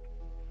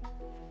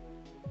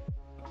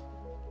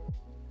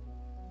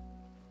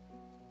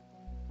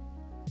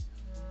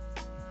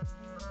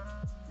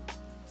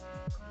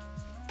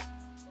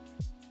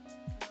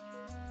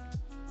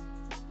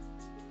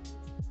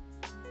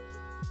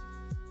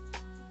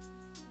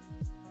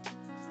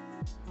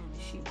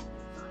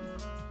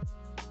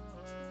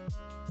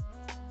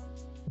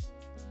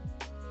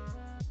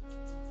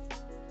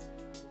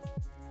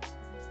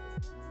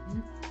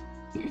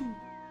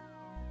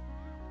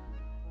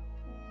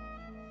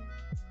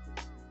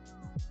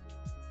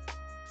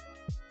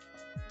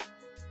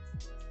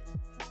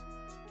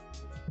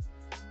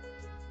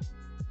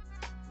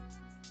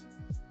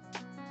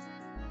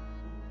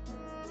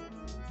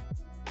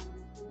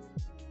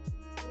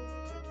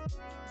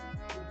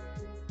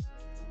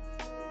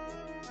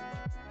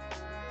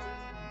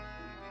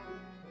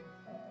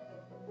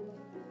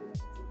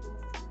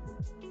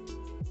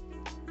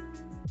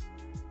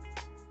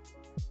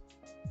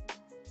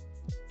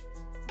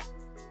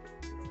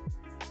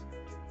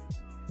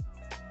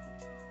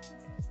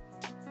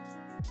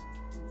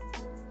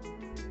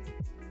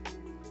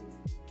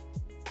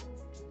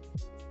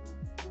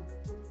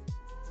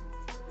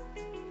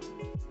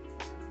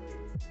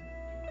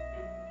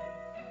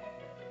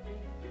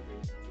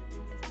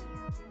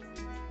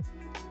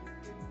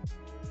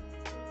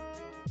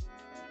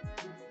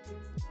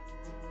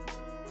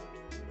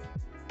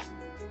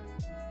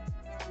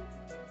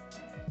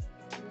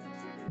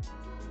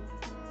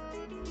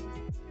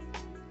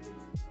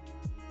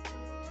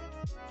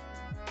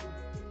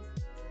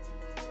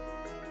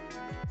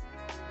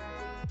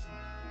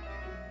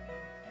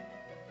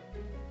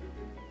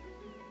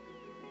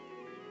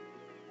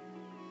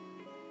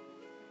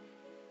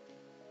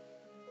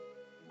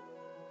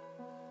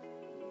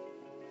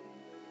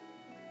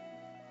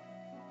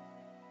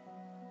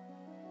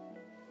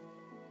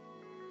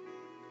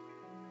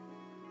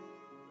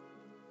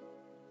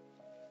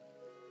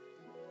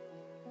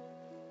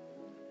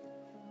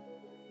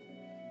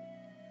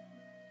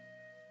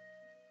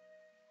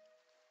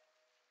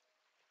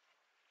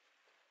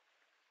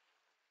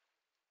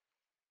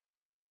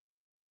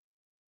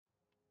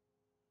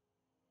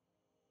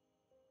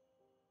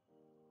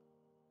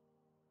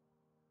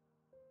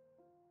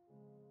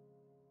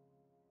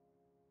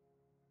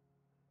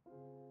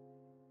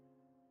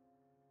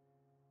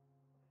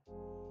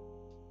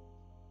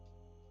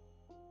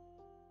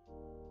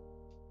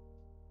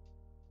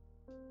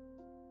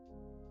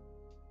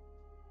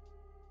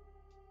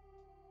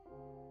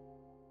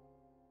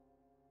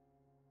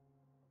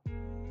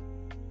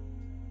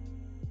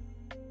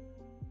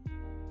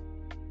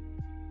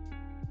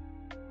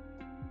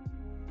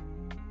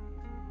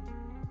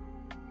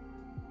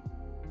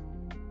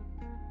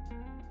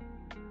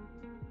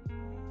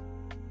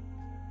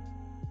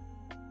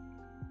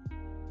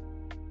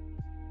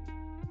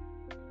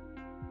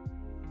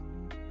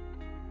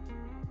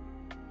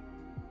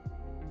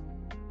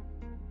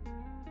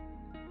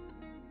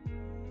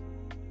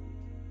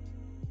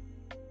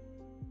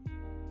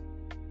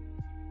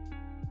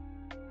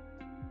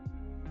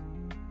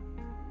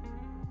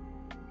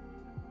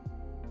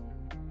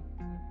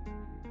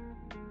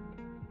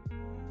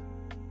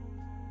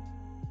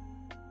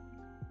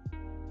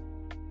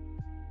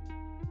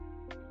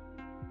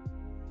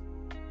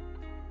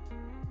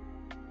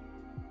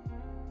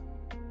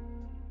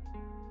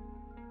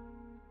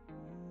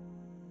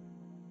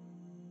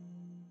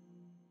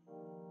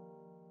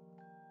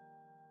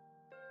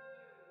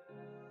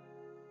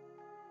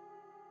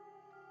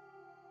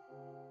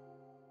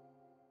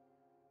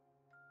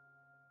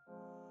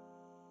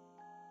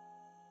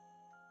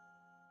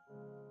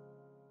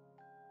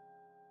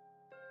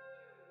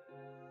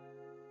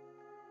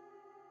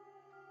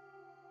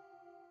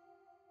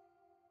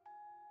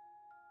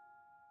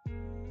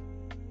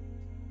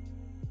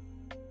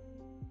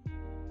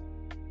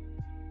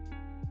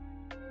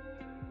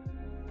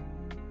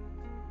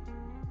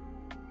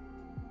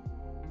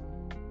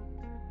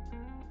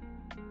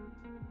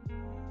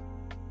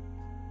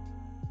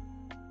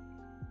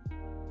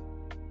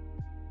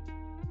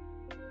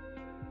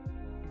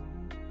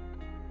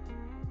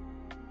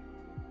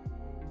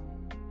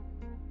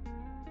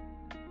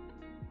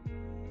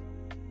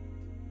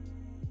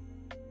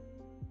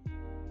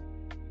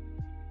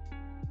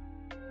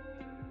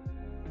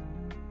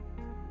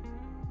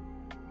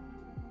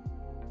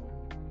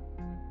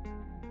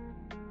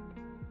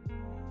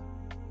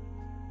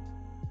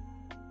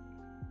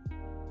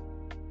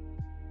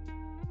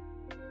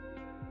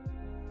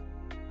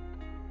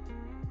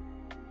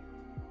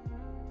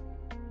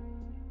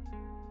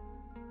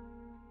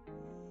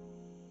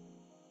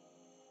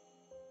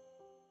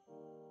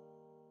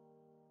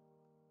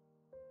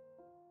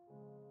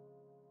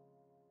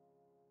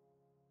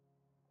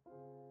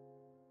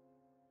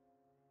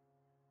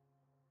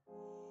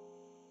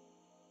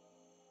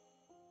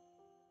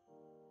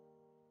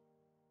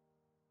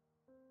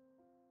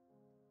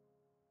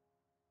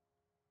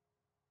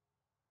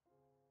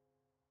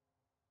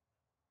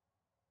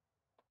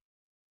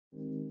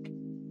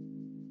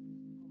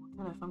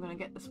 I don't know if I'm going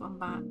to get this one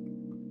back.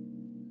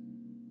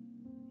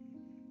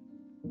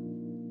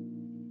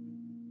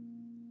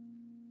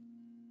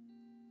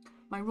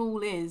 My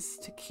rule is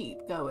to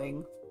keep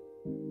going.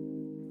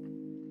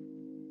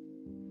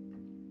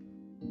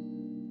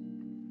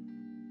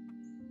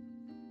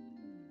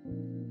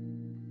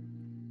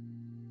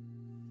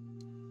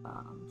 But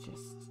I'm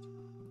just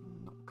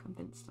not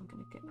convinced I'm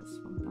going to get this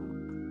one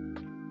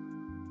back.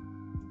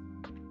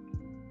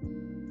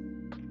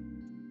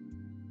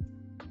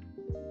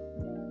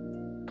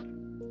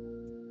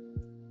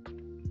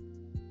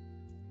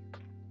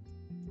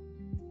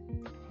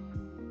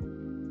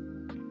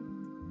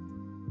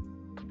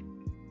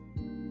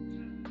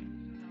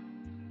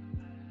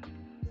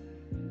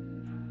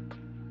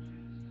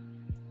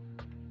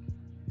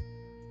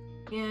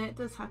 Yeah, it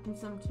does happen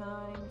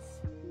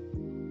sometimes.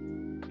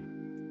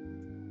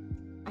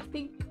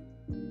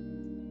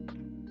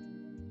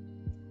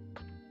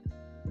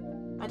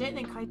 I don't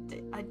think I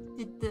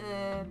did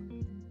the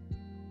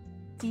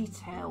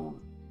detail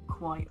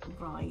quite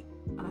right,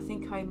 and I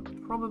think I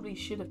probably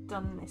should have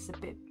done this a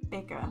bit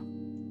bigger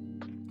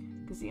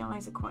because the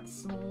eyes are quite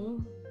small.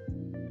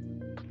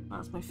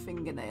 That's my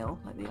fingernail.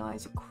 Like the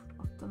eyes are,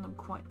 I've done them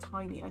quite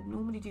tiny. I'd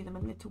normally do them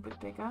a little bit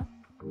bigger,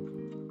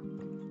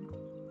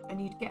 and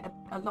you'd get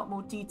a lot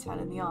more detail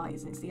in the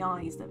eyes. It's the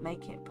eyes that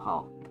make it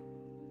pop,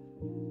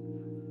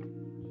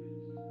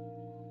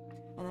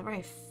 and they're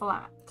very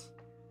flat.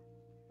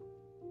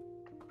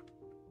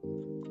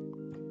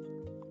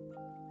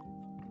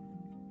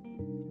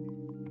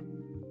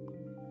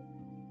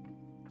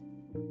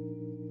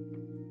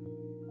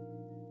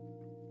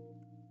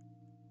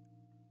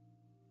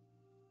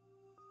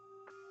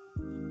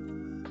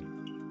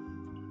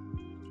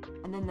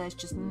 And then there's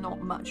just not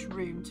much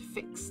room to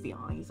fix the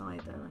eyes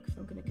either. Like if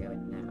I'm going to go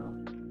in now,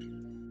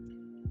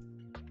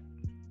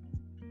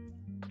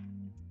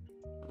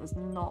 there's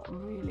not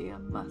really a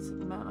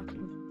massive amount I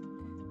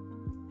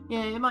can.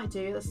 Yeah, it might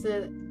do. That's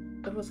the.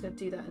 I was going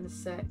to do that in a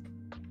sec.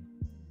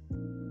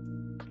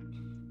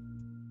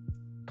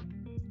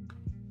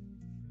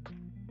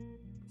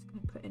 Just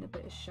going to put in a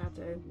bit of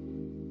shadow.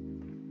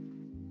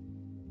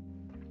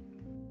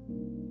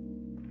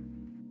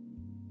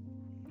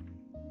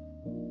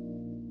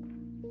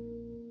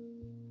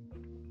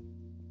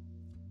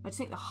 I just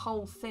think the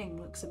whole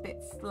thing looks a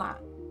bit flat.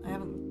 I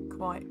haven't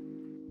quite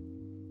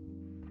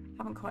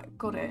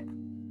got it.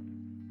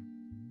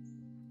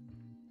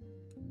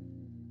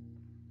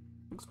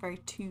 Looks very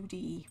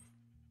 2D.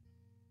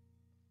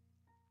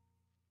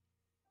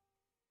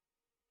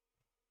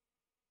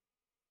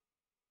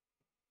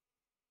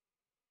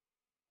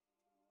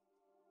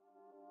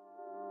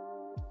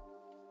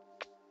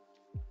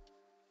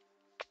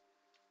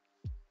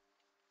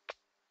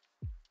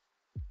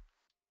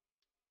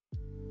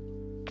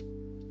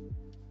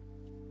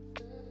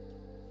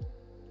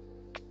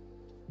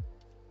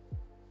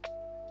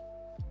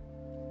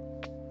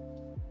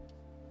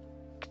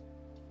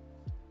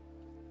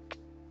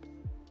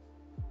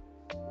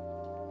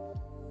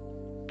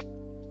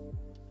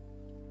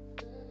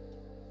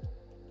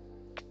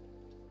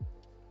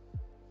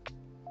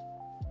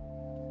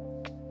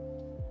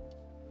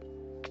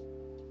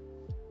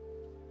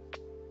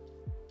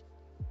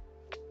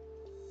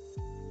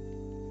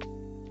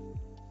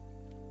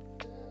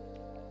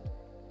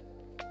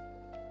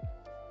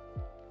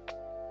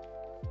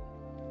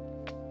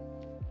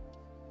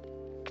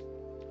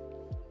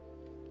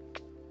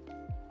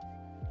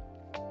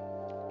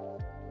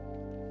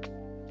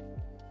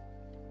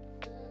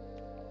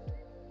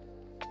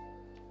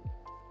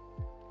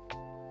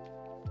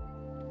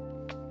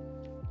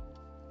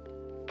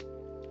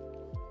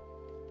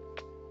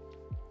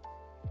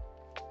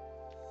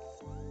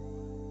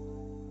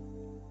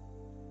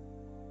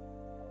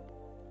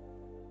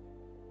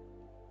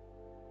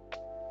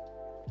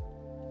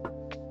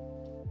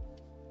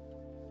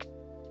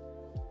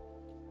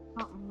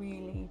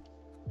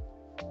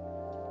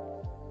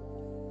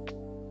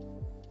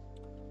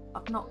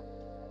 I've not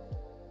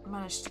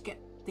managed to get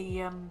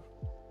the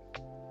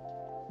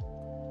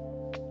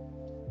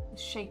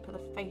shape of the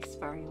face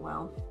very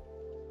well.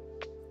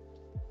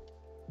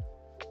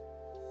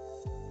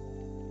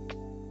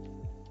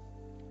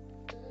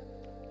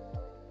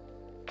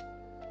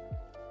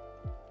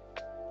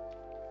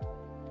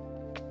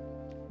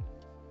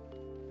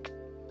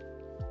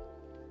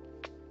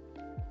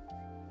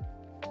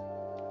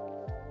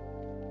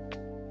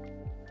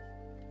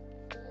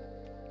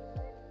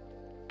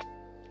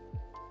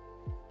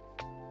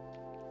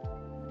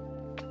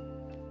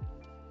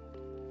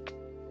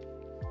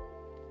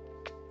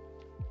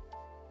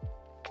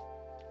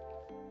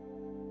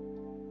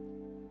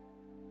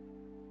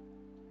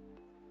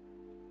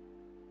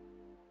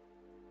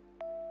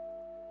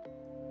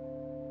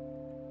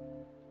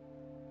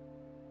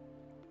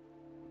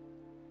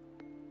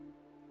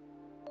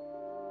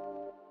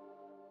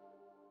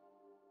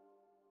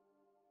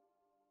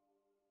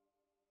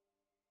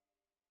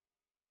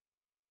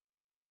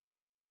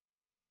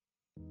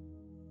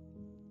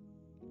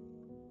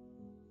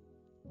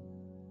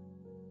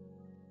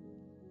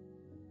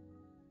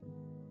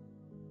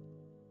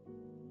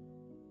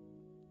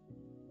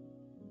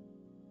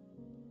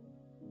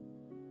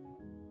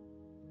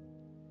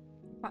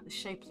 In fact, the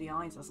shape of the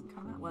eyes doesn't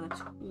come out well at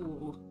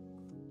all.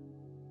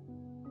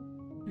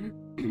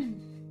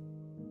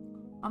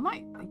 I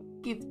might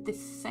give this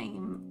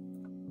same...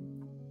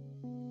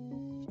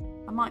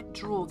 I might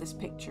draw this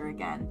picture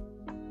again,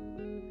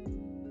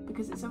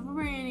 because it's a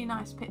really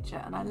nice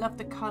picture and I love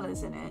the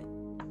colours in it.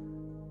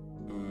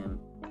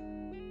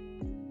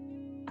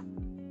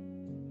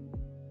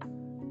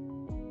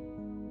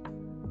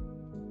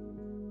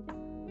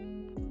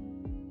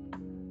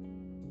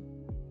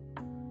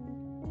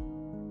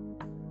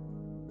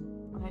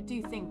 And I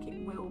do think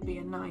it will be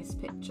a nice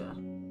picture.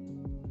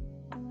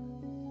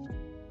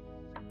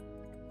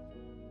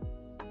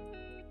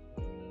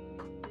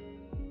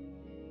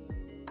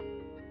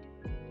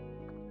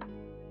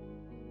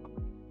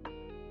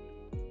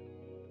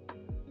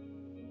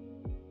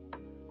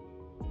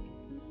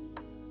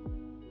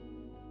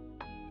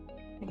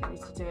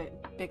 To do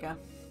it bigger.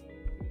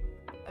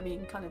 I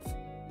mean, kind of,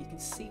 you can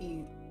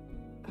see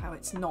how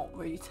it's not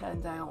really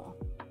turned out.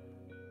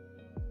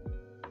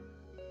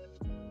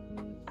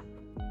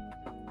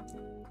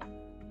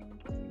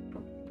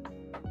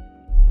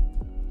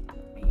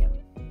 Yeah.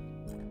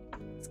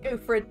 Let's go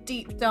for a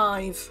deep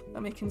dive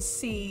and we can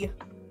see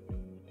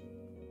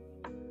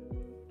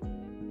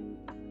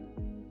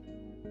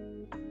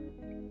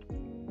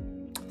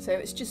so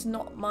it's just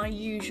not my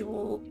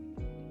usual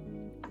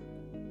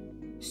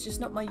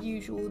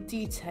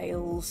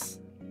details,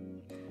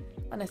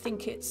 and I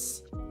think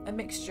it's a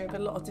mixture of a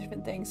lot of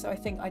different things, so I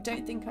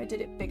don't think I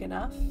did it big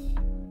enough.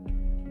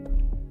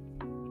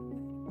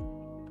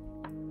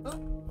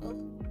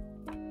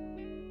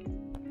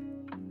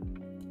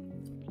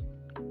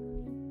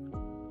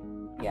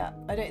 Yeah,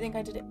 I don't think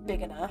I did it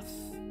big enough.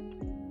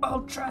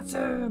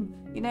 Ultratum!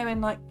 You know, in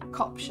like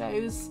cop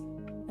shows,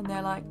 and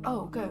they're like,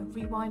 oh, go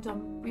rewind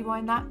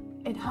that,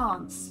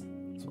 enhance.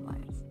 That's what that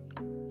is.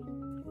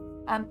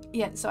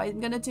 Yeah, so I'm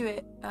gonna do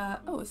it.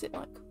 Oh, is it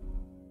like?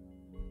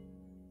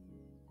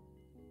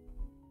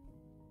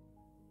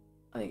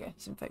 Oh, there you go.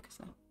 It's in focus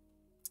now.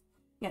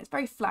 Yeah, it's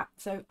very flat.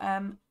 So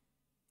I'm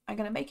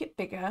gonna make it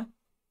bigger.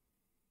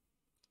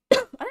 I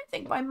don't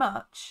think by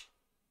much.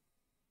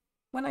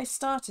 When I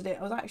started it,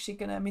 I was actually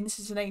gonna. I mean, this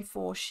is an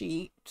A4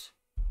 sheet.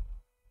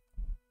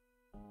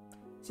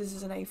 This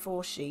is an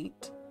A4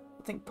 sheet.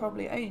 I think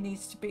probably it only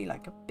needs to be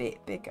like a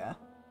bit bigger.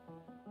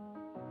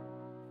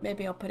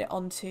 Maybe I'll put it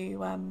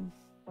onto an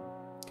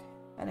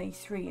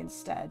A3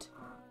 instead.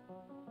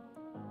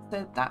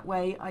 So that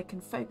way I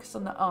can focus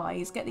on the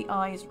eyes, get the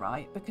eyes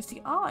right, because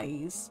the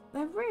eyes,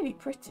 they're really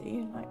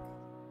pretty. Like,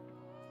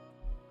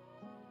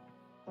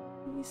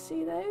 can you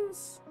see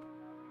those?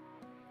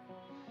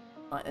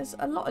 Like, there's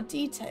a lot of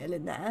detail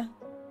in there.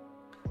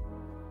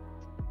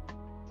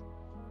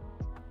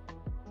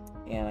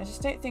 Yeah, I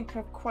just don't think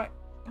I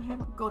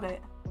haven't got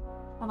it.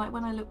 And like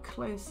when I look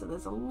closer,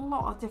 there's a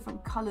lot of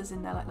different colours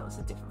in there, like lots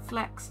of different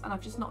flecks, and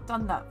I've just not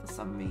done that for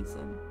some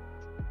reason.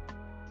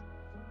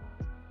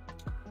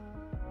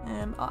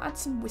 I'll add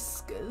some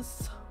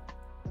whiskers.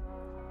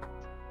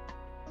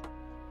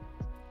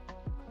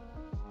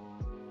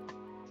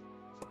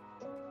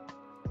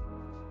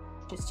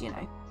 Just, you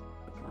know,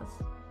 because.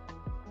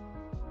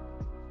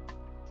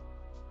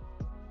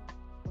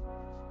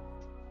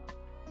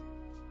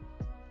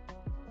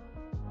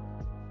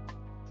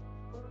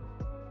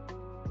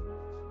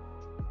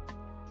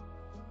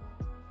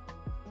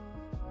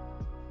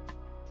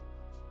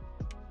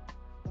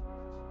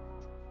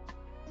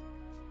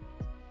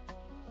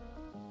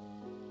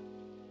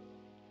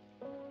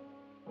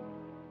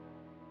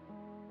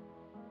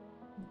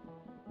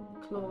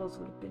 Claws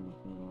would have been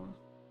here.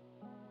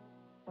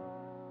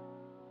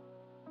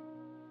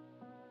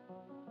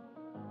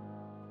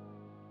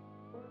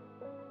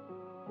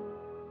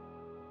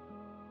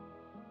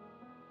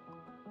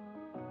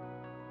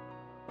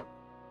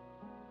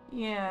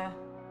 Yeah,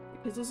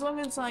 because as long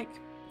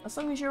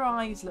as your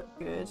eyes look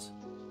good,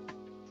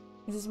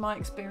 this is my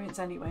experience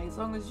anyway. As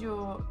long as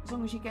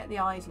you get the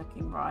eyes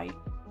looking right,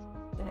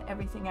 then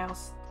everything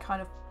else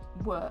kind of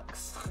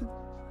works.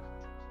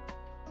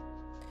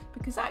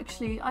 Because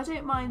actually, I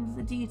don't mind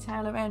the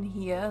detail around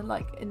here,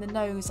 like in the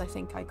nose. I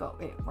think I got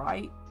it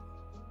right.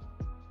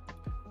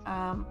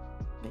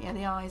 But yeah,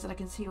 the eyes, and I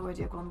can see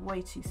already I've gone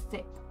way too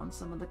thick on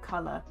some of the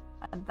colour,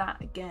 and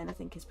that again I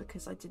think is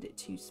because I did it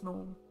too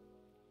small.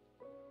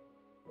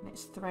 And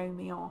it's thrown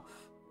me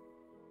off.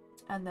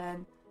 And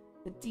then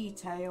the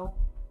detail,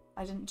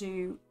 I didn't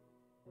do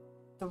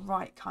the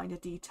right kind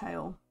of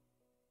detail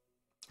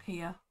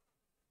here.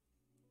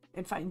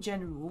 In fact, in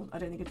general, I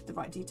don't think I did the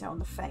right detail on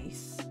the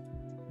face,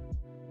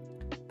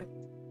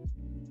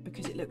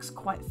 because it looks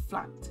quite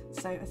flat.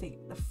 So I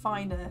think the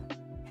finer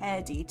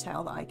hair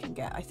detail that I can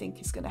get, I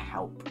think is going to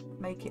help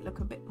make it look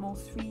a bit more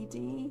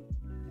 3D.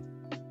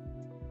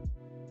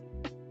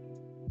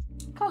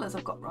 Colours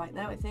I've got right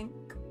now, I think.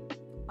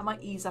 I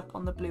might ease up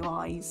on the blue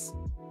eyes.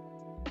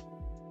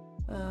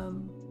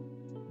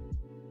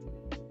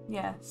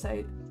 Yeah,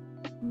 so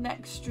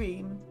next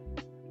stream,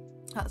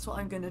 that's what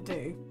I'm going to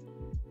do.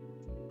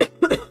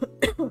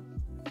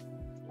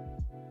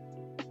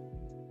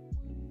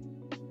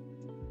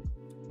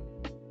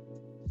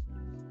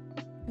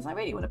 because I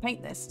really want to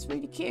paint this. It's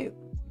really cute.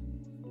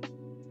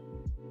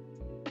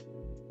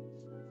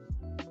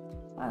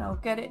 And I'll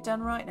get it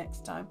done right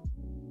next time.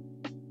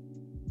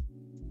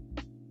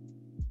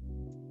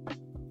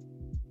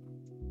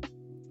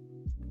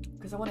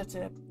 Because I wanted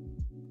to...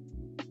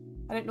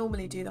 I don't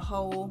normally do the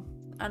whole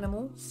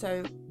animal,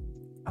 so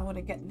I want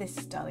to get this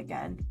done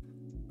again.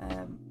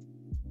 And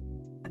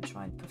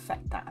try and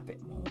perfect that a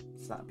bit more.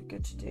 So that'd be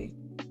good to do.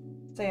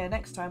 So yeah,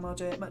 next time I'll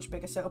do it much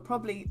bigger. So it'll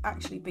probably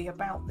actually be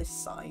about this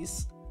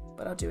size,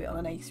 but I'll do it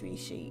on an A3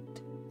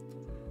 sheet.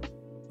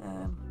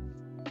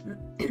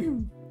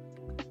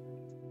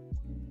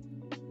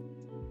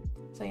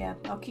 So yeah,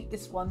 I'll keep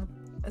this one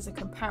as a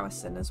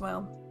comparison as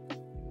well.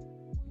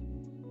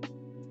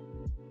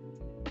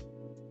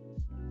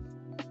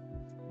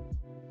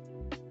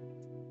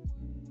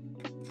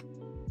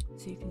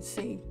 So you can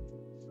see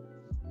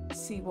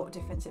what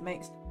difference it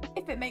makes.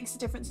 If it makes a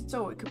difference at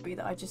all, it could be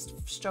that I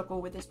just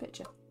struggle with this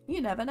picture.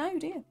 You never know,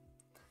 do you?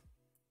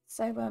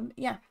 So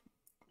yeah,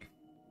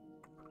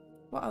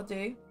 what I'll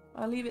do,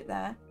 I'll leave it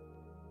there,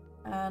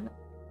 and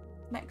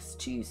next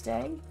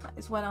Tuesday, that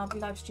is when I'll be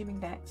live streaming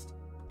next,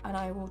 and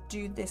I will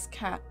do this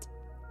cat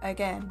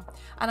again.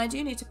 And I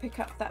do need to pick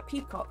up that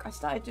peacock. I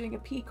started doing a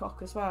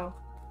peacock as well,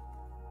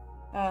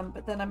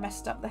 but then I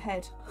messed up the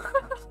head.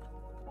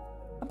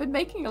 I've been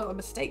making a lot of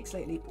mistakes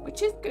lately,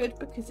 which is good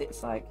because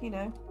it's like, you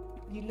know,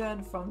 you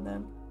learn from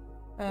them.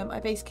 I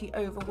basically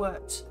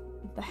overworked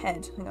the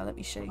head. Hang on, let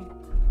me show you.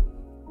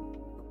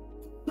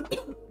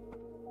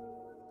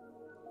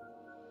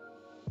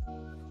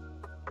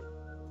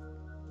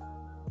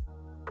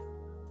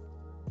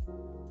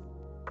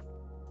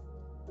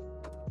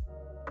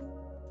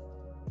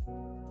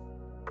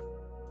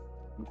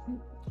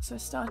 So I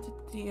started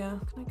the,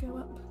 can I go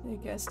up? There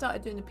you go. I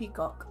started doing the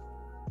peacock.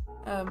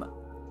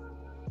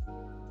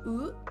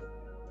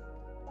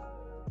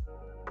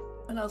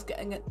 And I was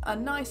getting a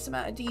nice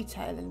amount of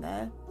detail in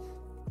there,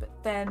 but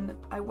then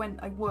I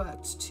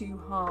worked too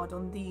hard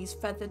on these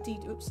feather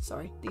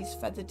these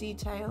feather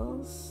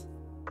details.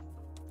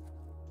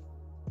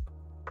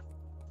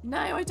 No,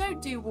 I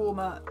don't do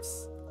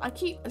warm-ups.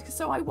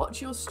 So I watch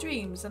your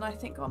streams and I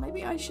think, oh,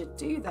 maybe I should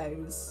do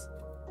those.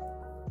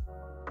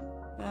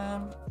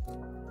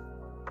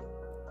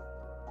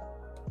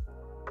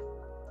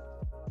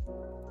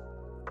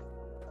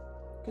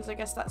 Because I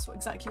guess that's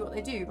exactly what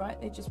they do, right?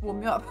 They just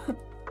warm you up.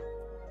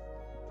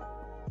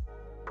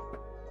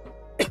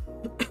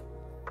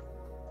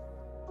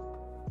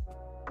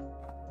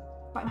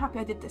 But I'm happy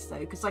I did this though,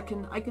 because I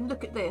can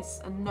look at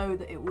this and know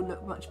that it will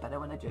look much better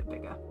when I do it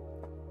bigger.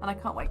 And I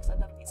can't wait because I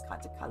love these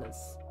kinds of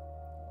colours.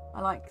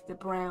 I like the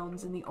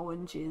browns and the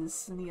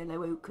oranges and the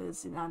yellow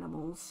ochres in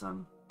animals, so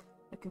I'm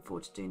looking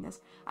forward to doing this.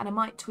 And I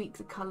might tweak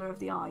the colour of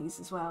the eyes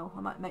as well.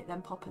 I might make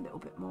them pop a little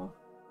bit more.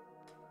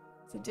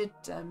 So I did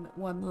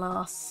one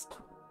last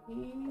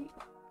week.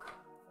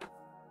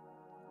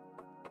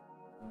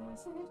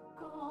 Where's it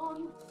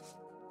gone?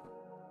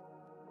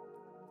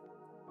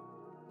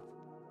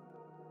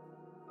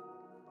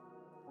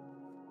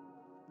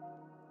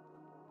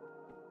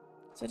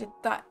 So I did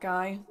that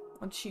guy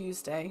on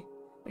Tuesday,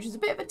 which is a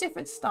bit of a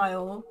different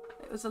style.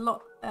 It was a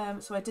lot,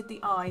 so I did the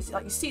eyes.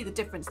 Like, you see the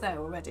difference there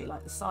already,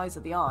 like the size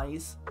of the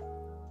eyes.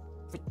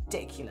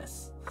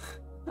 Ridiculous.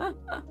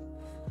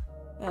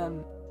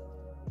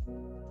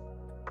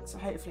 So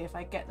hopefully if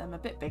I get them a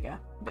bit bigger,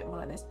 a bit more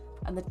like this,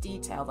 and the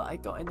detail that I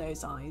got in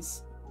those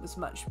eyes was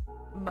much,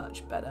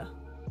 much better.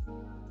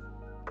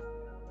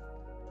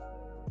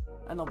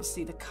 And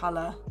obviously the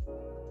colour.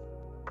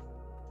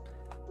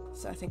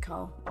 So I think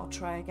I'll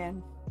try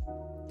again.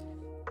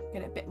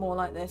 Get it a bit more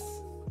like this.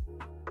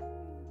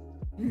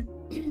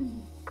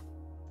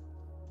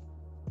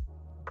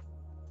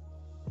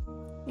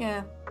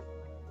 Yeah.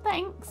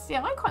 Thanks.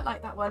 Yeah, I quite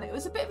like that one. It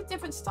was a bit of a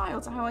different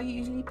style to how I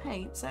usually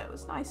paint, so it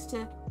was nice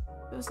to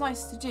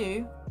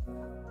do.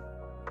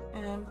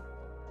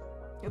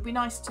 It would be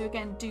nice to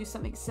again do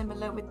something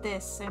similar with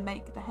this, so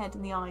make the head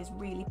and the eyes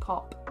really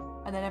pop,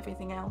 and then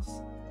everything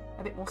else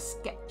a bit more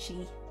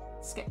sketchier.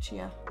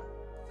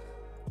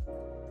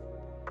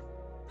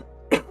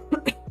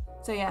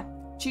 So yeah,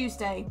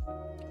 Tuesday,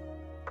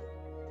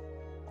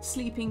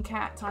 sleeping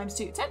cat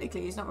 ×2.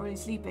 Technically he's not really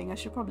sleeping. I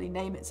should probably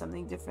name it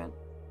something different.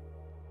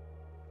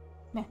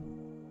 Yeah.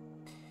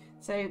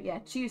 So yeah,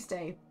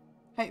 Tuesday,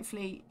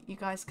 hopefully you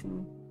guys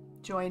can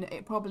join.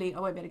 I won't be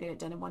able to get it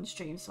done in one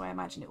stream, so I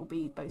imagine it will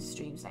be both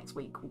streams next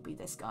week will be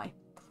this guy.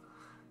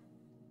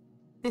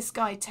 This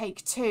guy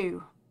take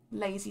 2.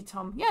 Lazy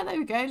Tom. Yeah, there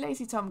we go.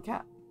 Lazy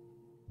Tomcat.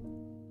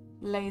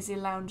 Lazy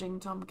lounging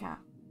Tomcat.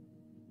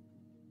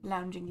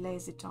 Lounging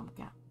lazy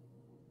Tomcat.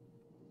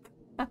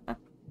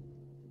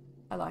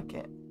 I like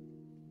it.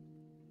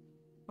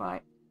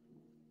 Right.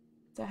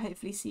 So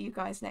hopefully see you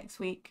guys next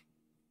week.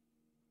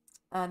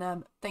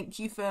 And thank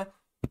you for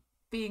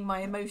being my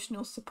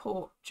emotional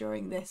support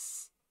during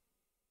this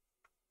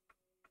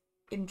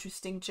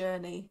interesting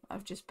journey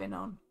I've just been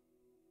on.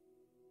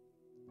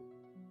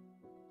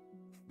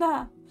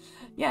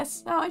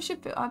 Yes, no, I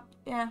should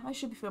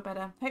feel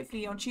better.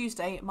 Hopefully on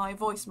Tuesday my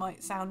voice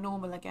might sound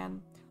normal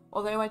again.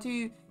 Although I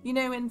do, you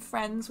know in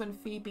Friends when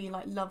Phoebe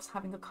like loves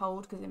having a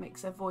cold because it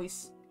makes her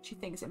voice, she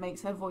thinks it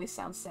makes her voice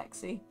sound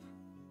sexy.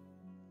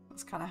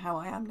 That's kind of how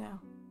I am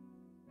now.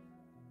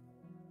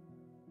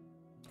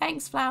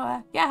 Thanks,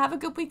 Flower. Yeah, have a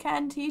good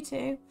weekend. You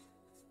too.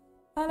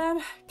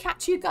 I'll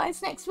catch you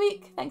guys next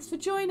week. Thanks for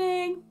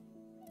joining.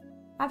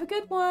 Have a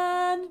good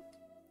one.